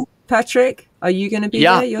be there, Patrick? Are you going to be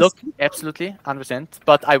there? Yeah, look, absolutely, 100%.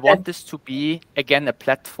 But I want this to be, again, a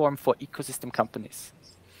platform for ecosystem companies.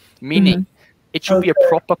 Meaning, it should be a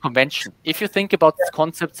proper convention. If you think about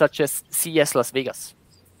concepts such as CES Las Vegas,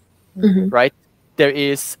 right? There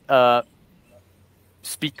is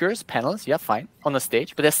speakers, panels, yeah, fine, on a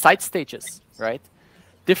stage, but there's side stages, right?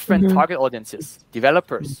 Different target audiences,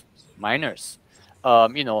 developers, miners,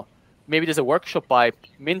 you know, maybe there's a workshop by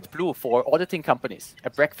Mint Blue for auditing companies, a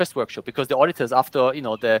breakfast workshop, because the auditors, after, you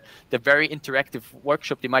know, the very interactive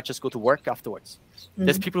workshop, they might just go to work afterwards.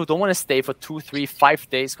 There's people who don't want to stay for 2, 3, 5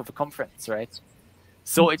 days of a conference, right?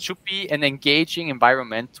 So it should be an engaging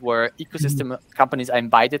environment where ecosystem companies are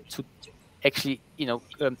invited to actually, you know,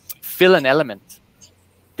 fill an element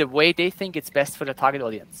the way they think it's best for the target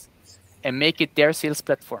audience and make it their sales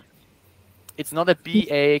platform. It's not a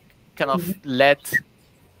BA kind of led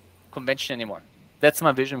convention anymore. That's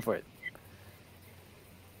my vision for it.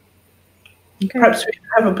 Okay. Perhaps we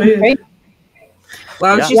have a booth.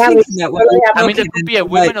 Well, I was just thinking that. I mean, there could be a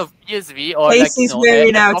women of BSV or Casey's like, you know,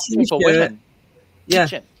 wearing a our coffee for t-shirt. women. Yeah.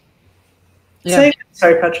 Kitchen.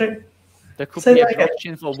 Sorry, Patrick. There could be a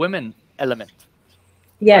blockchain for women element.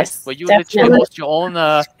 Yes, right? Where you literally host your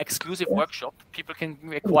own exclusive workshop. People can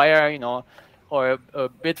acquire, you know, or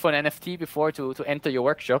bid for an NFT before to enter your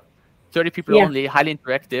workshop. 30 people only, highly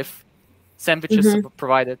interactive, sandwiches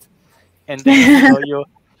provided, and then, you know,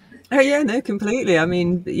 Oh yeah, no, completely. I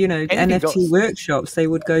mean, you know, NFT goes. workshops, they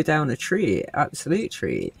would go down a treat, absolute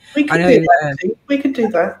treat. We could do that. We could do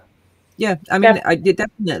that. Yeah, I mean, I did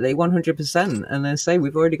definitely 100%. And then say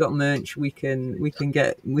we've already got merch we can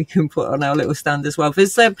put on our little stand as well.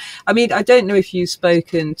 There's, I mean, I don't know if you've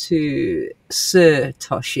spoken to Sir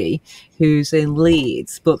Toshi, who's in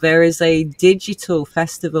Leeds, but there is a digital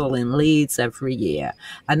festival in Leeds every year,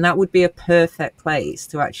 and that would be a perfect place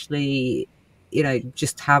to actually, you know,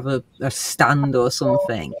 just have a stand or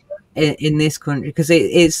something in this country, because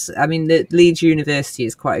it's, I mean, the Leeds University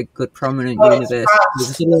is quite a good prominent university.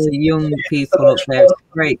 There's a lot of young people up there. It's a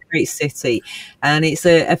great city, and it's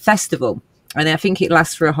a festival, and I think it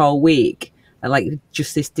lasts for a whole week, and like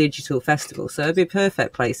just this digital festival, so it'd be a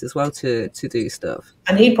perfect place as well to do stuff.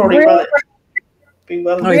 And he probably run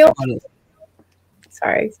it.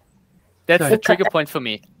 Sorry, that's the trigger point for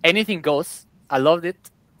me. Anything goes. I loved it,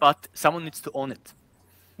 but someone needs to own it.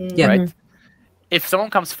 Right? If someone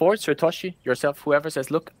comes forward, Satoshi, yourself, whoever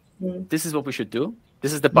says, look, this is what we should do.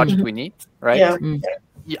 This is the budget we need, right? Yeah.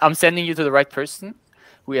 I'm sending you to the right person.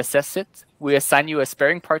 We assess it. We assign you a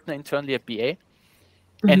sparring partner internally at BA.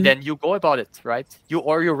 And then you go about it, right?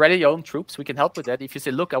 You're ready your own troops. We can help with that. If you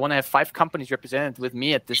say, look, I want to have 5 companies represented with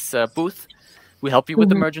me at this booth, we help you with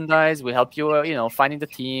the merchandise. We help you, you know, finding the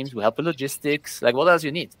teams. We help with logistics. Like, what else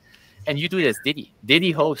you need? And you do it as Diddy.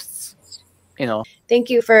 Diddy hosts. You know, thank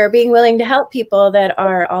you for being willing to help people that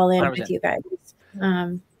are all in 100%. With you guys.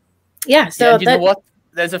 So you know what?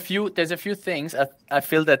 There's a few things I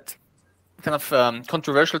feel that kind of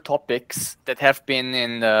controversial topics that have been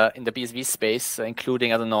in the BSV space,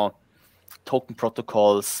 including, I don't know, token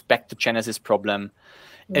protocols, back to Genesis problem,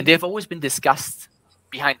 and they've always been discussed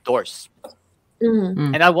behind doors.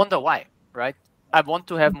 And I wonder why. Right? I want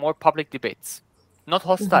to have more public debates, not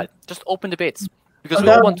hostile, just open debates, because we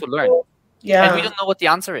all want to learn. Yeah, and we don't know what the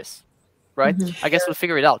answer is, right? I guess we'll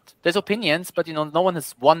figure it out. There's opinions, but you know, no one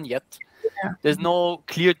has won yet. There's no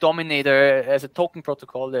clear dominator as a token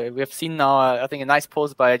protocol. We have seen now, I think, a nice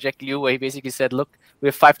post by Jack Liu where he basically said, "Look, we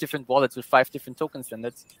have 5 different wallets with 5 different token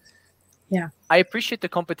standards." Yeah, I appreciate the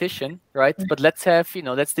competition, right? But let's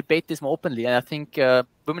debate this more openly, and I think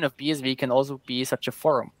Women of BSV can also be such a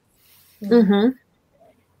forum.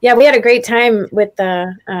 Yeah, we had a great time with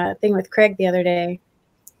the thing with Craig the other day.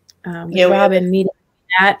 Robin meeting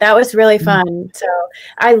that was really fun. So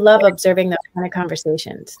I love observing those kind of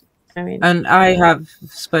conversations. I mean, and I have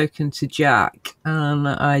spoken to Jack, and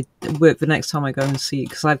the next time I go and see,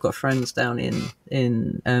 because I've got friends down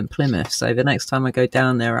in Plymouth, so the next time I go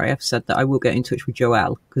down there, I have said that I will get in touch with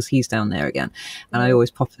Joel, because he's down there again, and I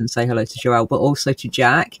always pop and say hello to Joel, but also to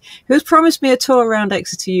Jack, who has promised me a tour around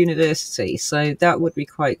Exeter University, so that would be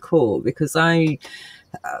quite cool, because as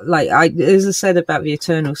I said about the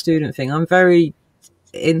eternal student thing, I'm very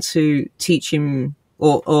into teaching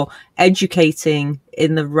or educating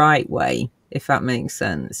in the right way, if that makes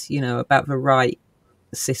sense, you know, about the right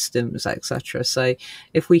systems, etc. So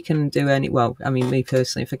if we can do any, well, I mean, me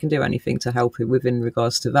personally, if I can do anything to help it with in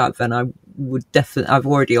regards to that, then I would definitely, I've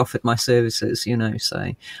already offered my services, you know.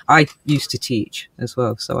 So I used to teach as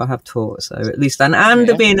well, so I have taught. So at least,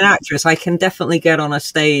 and being an actress, I can definitely get on a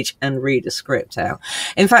stage and read a script out.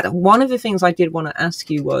 In fact, one of the things I did want to ask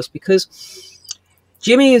you was, because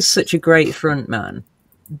Jimmy is such a great front man,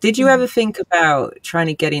 did you ever think about trying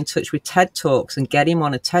to get in touch with TED Talks and get him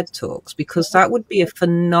on a TED Talks? Because that would be a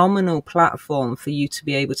phenomenal platform for you to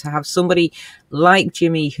be able to have somebody like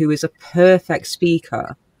Jimmy, who is a perfect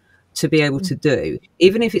speaker, to be able to do,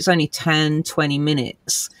 even if it's only 10, 20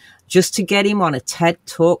 minutes, just to get him on a TED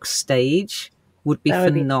Talk stage would be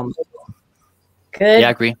phenomenal. Good. Yeah,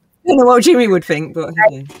 I agree. I don't know what Jimmy would think, but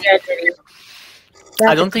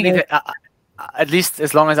I don't think it, at least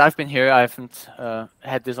as long as I've been here, I haven't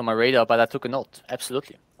had this on my radar, but I took a note.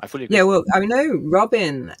 Absolutely. I fully agree. Yeah, well, I know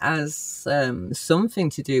Robin has something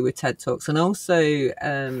to do with TED Talks, and also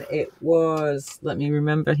it was, let me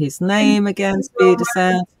remember his name again, Speed of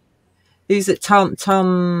Sound. Who's it? Tom,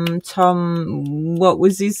 what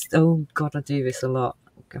was his, oh God, I do this a lot.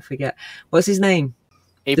 I forget. What's his name?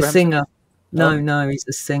 Abraham. The singer. No, he's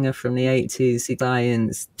a singer from the 80s. He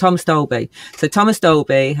Lions. Thomas Dolby. So Thomas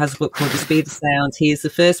Dolby has a book called The Speed of Sound. He is the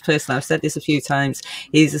first person, I've said this a few times,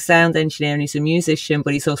 he's a sound engineer and he's a musician,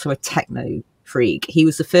 but he's also a techno freak. He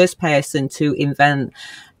was the first person to invent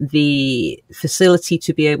the facility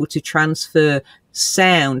to be able to transfer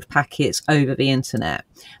sound packets over the internet.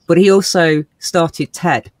 But he also started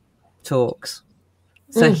TED Talks.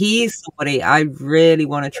 So he is somebody I really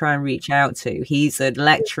want to try and reach out to. He's a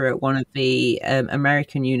lecturer at one of the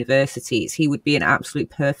American universities. He would be an absolute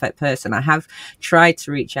perfect person. I have tried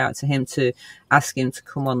to reach out to him to ask him to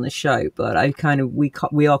come on the show, but I kind of,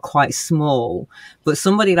 we are quite small. But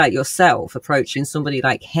somebody like yourself approaching somebody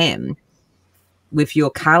like him with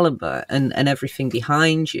your caliber and everything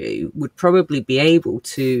behind you would probably be able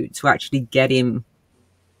to actually get him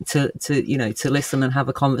to you know, to listen and have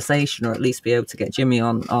a conversation, or at least be able to get Jimmy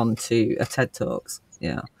on to a TED Talks.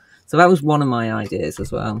 Yeah, so that was one of my ideas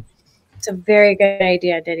as well. It's a very good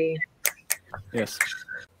idea, Diddy. Yes.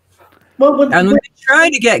 Well, and we're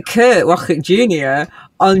trying to get Kurt Wachert Jr.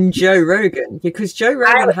 on Joe Rogan, because Joe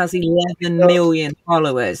Rogan has 11 million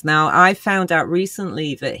followers. Now, I found out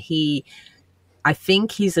recently that I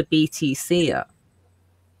think he's a BTCer.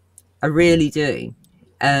 I really do.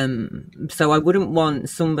 So I wouldn't want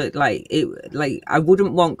somebody I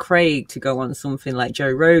wouldn't want Craig to go on something like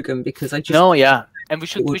Joe Rogan, because I just and we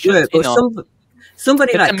should you know,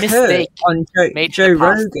 somebody like Kurt on Joe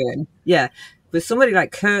Rogan, but somebody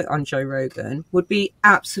like Kurt on Joe Rogan would be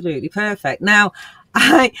absolutely perfect. Now,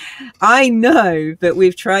 I know that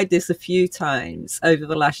we've tried this a few times over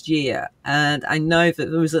the last year, and I know that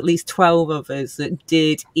there was at least 12 of us that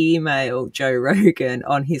did email Joe Rogan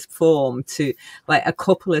on his form to, like, a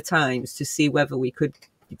couple of times to see whether we could,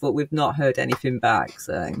 but we've not heard anything back.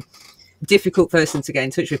 So difficult person to get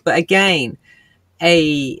in touch with. But again,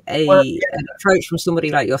 an approach from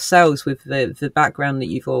somebody like yourselves with the background that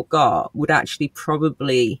you've all got would actually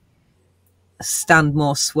probably stand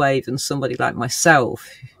more sway than somebody like myself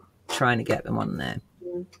trying to get them on there.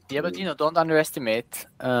 Yeah, but, you know, don't underestimate.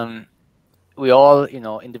 We all, you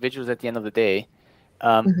know, individuals at the end of the day.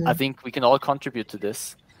 I think we can all contribute to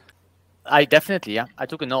this. I definitely, I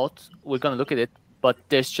took a note. We're going to look at it, but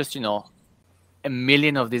there's just, you know, a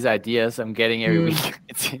million of these ideas I'm getting every week,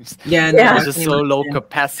 it seems. It's just so low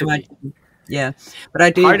capacity. Yeah, but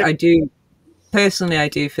I do personally, I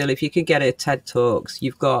do feel if you could get a TED Talks,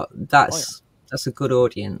 you've got, that's a good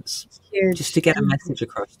audience. Just to get a message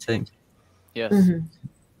across too. Yes.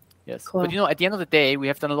 Yes. Cool. But, you know, at the end of the day, we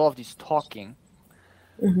have done a lot of this talking,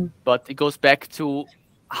 but it goes back to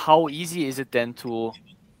how easy is it then to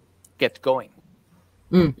get going?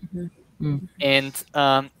 And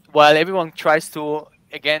while everyone tries to,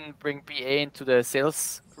 again, bring BA into the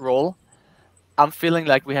sales role, I'm feeling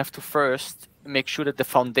like we have to first make sure that the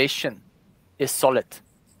foundation is solid.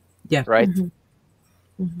 Yeah. Right?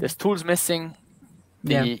 There's tools missing.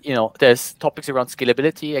 You know, there's topics around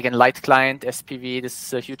scalability. Again, light client, SPV, this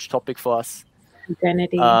is a huge topic for us.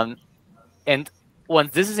 Identity. And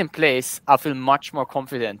once this is in place, I feel much more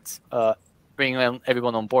confident bringing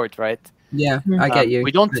everyone on board, right? Yeah, I get you.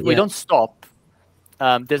 We don't stop.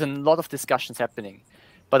 There's a lot of discussions happening.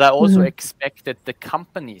 But I also expect that the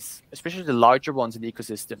companies, especially the larger ones in the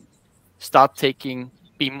ecosystem, start being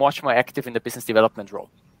much more active in the business development role.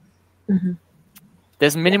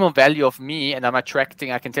 There's minimum value of me, and I'm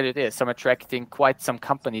attracting, I can tell you this, I'm attracting quite some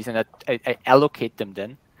companies, and I allocate them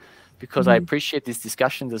then, because I appreciate these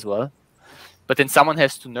discussions as well. But then someone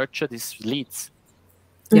has to nurture these leads.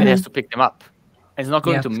 It has to pick them up. And it's not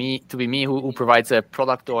going Yeah. to be me who provides a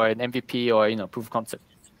product or an MVP or proof of concept.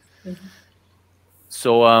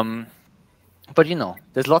 So but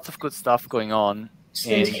there's lots of good stuff going on,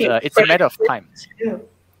 and it's a matter of time.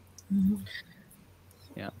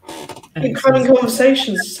 Yeah. Having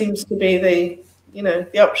conversations seems to be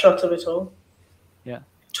the upshot of it all. Yeah.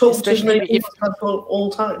 Talk to as many people as possible all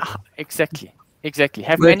the time. Exactly.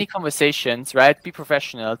 Have many conversations, right? Be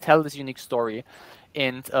professional. Tell this unique story.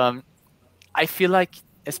 And I feel like,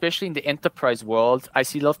 especially in the enterprise world, I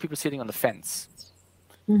see a lot of people sitting on the fence.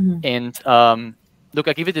 And look,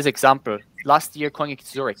 I give you this example. Last year, CoinGeek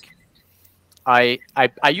Zurich, I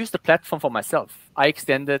used the platform for myself. I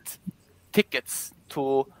extended tickets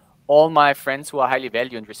to all my friends who I highly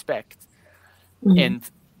value and respect, and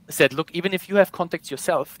said, look, even if you have contacts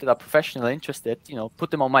yourself that are professional and interested, put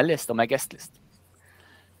them on my list, on my guest list.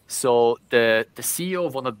 So the CEO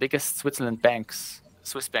of one of the biggest Swiss banks,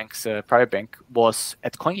 private bank, was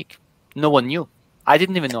at CoinGeek. No one knew. I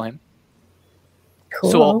didn't even know him.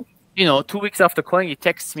 Cool. So, 2 weeks after CoinGeek, he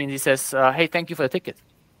texts me and he says, hey, thank you for the ticket.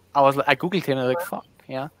 I Googled him and I was like, fuck,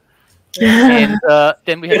 yeah. And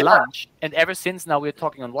then we had lunch, and ever since now we're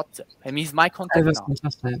talking on WhatsApp. I mean, he's my contact now.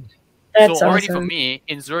 Fantastic. That's already awesome. for me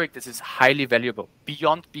in Zurich, this is highly valuable,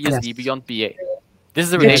 beyond BSV, beyond BA. This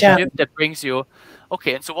is a relationship that brings you.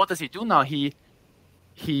 Okay, and so what does he do now? He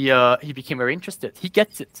became very interested. He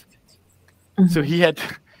gets it. So he had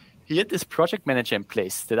this project manager in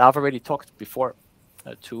place that I've already talked before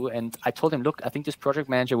to, and I told him, look, I think this project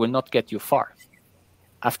manager will not get you far.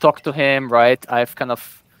 I've talked to him, right? I've kind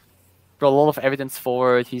of brought a lot of evidence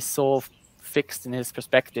forward. He's so fixed in his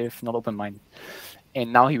perspective, not open-minded.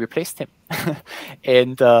 And now he replaced him.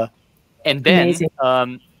 and then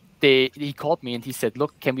he called me and he said,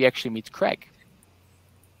 look, can we actually meet Craig?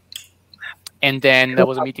 And then there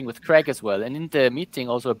was a meeting with Craig as well. And in the meeting,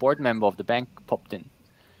 also a board member of the bank popped in.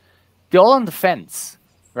 They're all on the fence,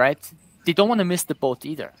 right? They don't want to miss the boat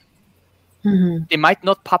either. They might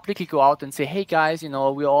not publicly go out and say, hey, guys,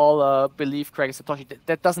 we all believe Craig is Satoshi.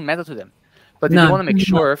 That doesn't matter to them. But they want to make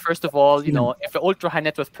sure, first of all, if an ultra high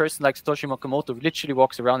net worth person like Satoshi Nakamoto literally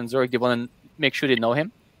walks around in Zurich, they want to make sure they know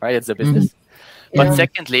him, right? It's their business. But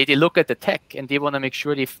secondly, they look at the tech and they want to make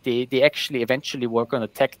sure they actually eventually work on a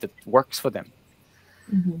tech that works for them.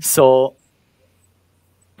 So,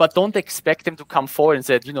 but don't expect them to come forward and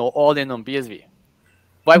say, all in on BSV.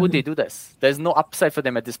 Why would they do this? There's no upside for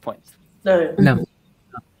them at this point. No.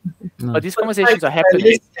 But these conversations are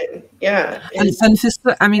happening. Yeah. And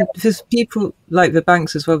for people like the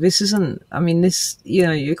banks as well, this isn't,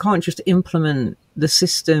 you can't just implement the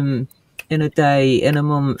system in a day, in a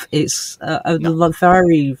month. It's a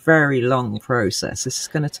very, very long process. This is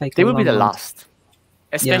going to take They will be the last,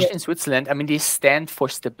 especially in Switzerland. They stand for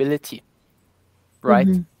stability, right?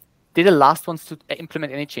 They're the last ones to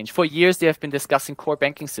implement any change. For years, they have been discussing core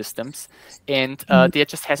banking systems, and they're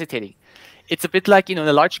just hesitating. It's a bit like, in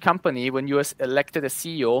a large company, when you are elected as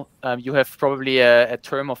CEO, you have probably a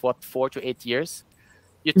term of 4 to 8 years.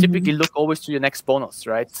 You typically look always to your next bonus,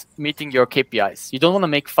 right? Meeting your KPIs. You don't want to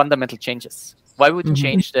make fundamental changes. Why would you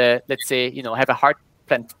change let's say, have a heart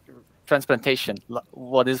transplantation,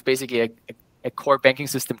 what is basically a core banking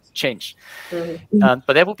system change? But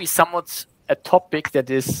that would be somewhat a topic that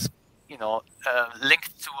is,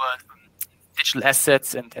 linked to digital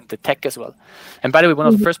assets and the tech as well. And by the way, one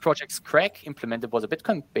of the first projects Craig implemented was a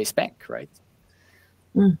Bitcoin-based bank, right?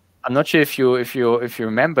 I'm not sure if you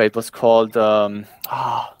remember. It was called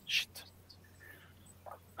shit.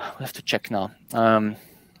 We'll have to check now.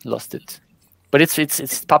 Lost it, but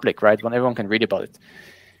it's public, right? When everyone can read about it.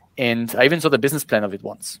 And I even saw the business plan of it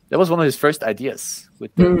once. That was one of his first ideas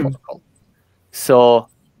with the protocol. So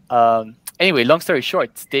anyway, long story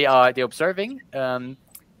short, they're observing.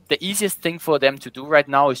 The easiest thing for them to do right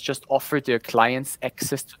now is just offer their clients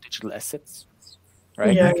access to digital assets,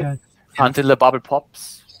 right? Until the bubble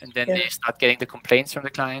pops, and then they start getting the complaints from the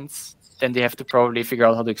clients. Then they have to probably figure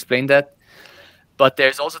out how to explain that. But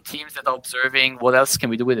there's also teams that are observing what else can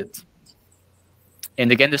we do with it.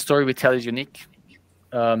 And again, the story we tell is unique.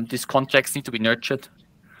 These contracts need to be nurtured,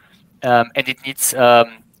 and it needs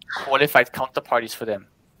qualified counterparties for them.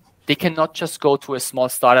 They cannot just go to a small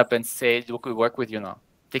startup and say, look, we work with you now.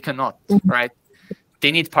 They cannot, right? They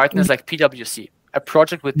need partners like PwC. A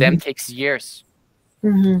project with them takes years.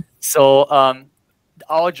 So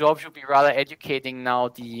our job should be rather educating now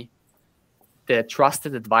the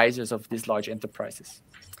trusted advisors of these large enterprises.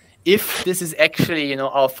 If this is actually,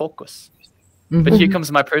 our focus. But here comes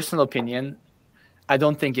my personal opinion. I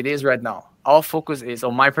don't think it is right now. Our focus is,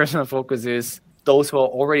 or my personal focus is, those who are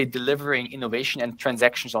already delivering innovation and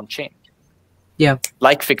transactions on chain. Yeah.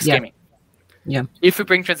 Like fixed gaming. Yeah. If we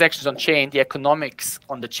bring transactions on chain, the economics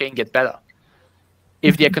on the chain get better.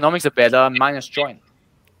 If the economics are better, miners join.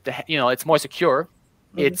 It's more secure,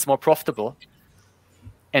 it's more profitable,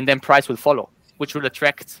 and then price will follow, which will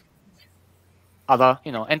attract other,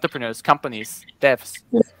 entrepreneurs, companies, devs.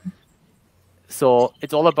 So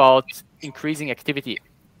it's all about increasing activity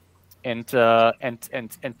and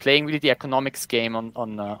playing really the economics game on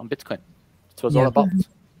Bitcoin. That's what it's all about.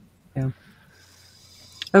 Yeah.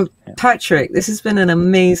 Oh, Patrick, this has been an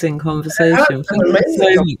amazing conversation. Thank you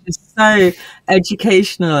so much. It's so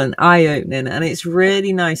educational and eye-opening, and it's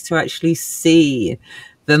really nice to actually see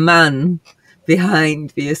the man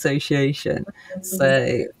behind the association.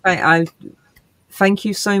 So I thank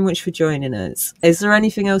you so much for joining us. Is there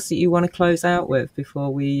anything else that you want to close out with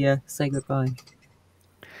before we say goodbye?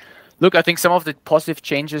 Look, I think some of the positive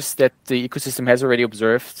changes that the ecosystem has already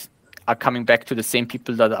observed are coming back to the same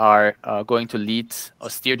people that are going to lead or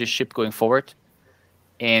steer the ship going forward.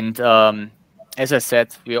 And as I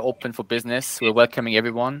said, we are open for business. We're welcoming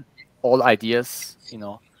everyone, all ideas,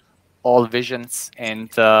 all visions. And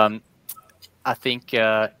I think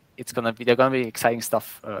they're going to be exciting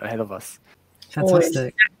stuff ahead of us.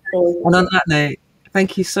 Fantastic. And on that note,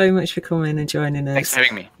 thank you so much for coming and joining us. Thanks for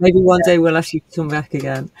having me. Maybe one day we'll ask you to come back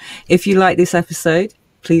again. If you like this episode,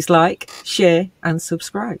 please like, share, and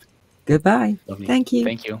subscribe. Goodbye. Lovely. Thank you.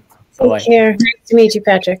 Thank you. Take care. Nice to meet you,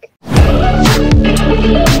 Patrick.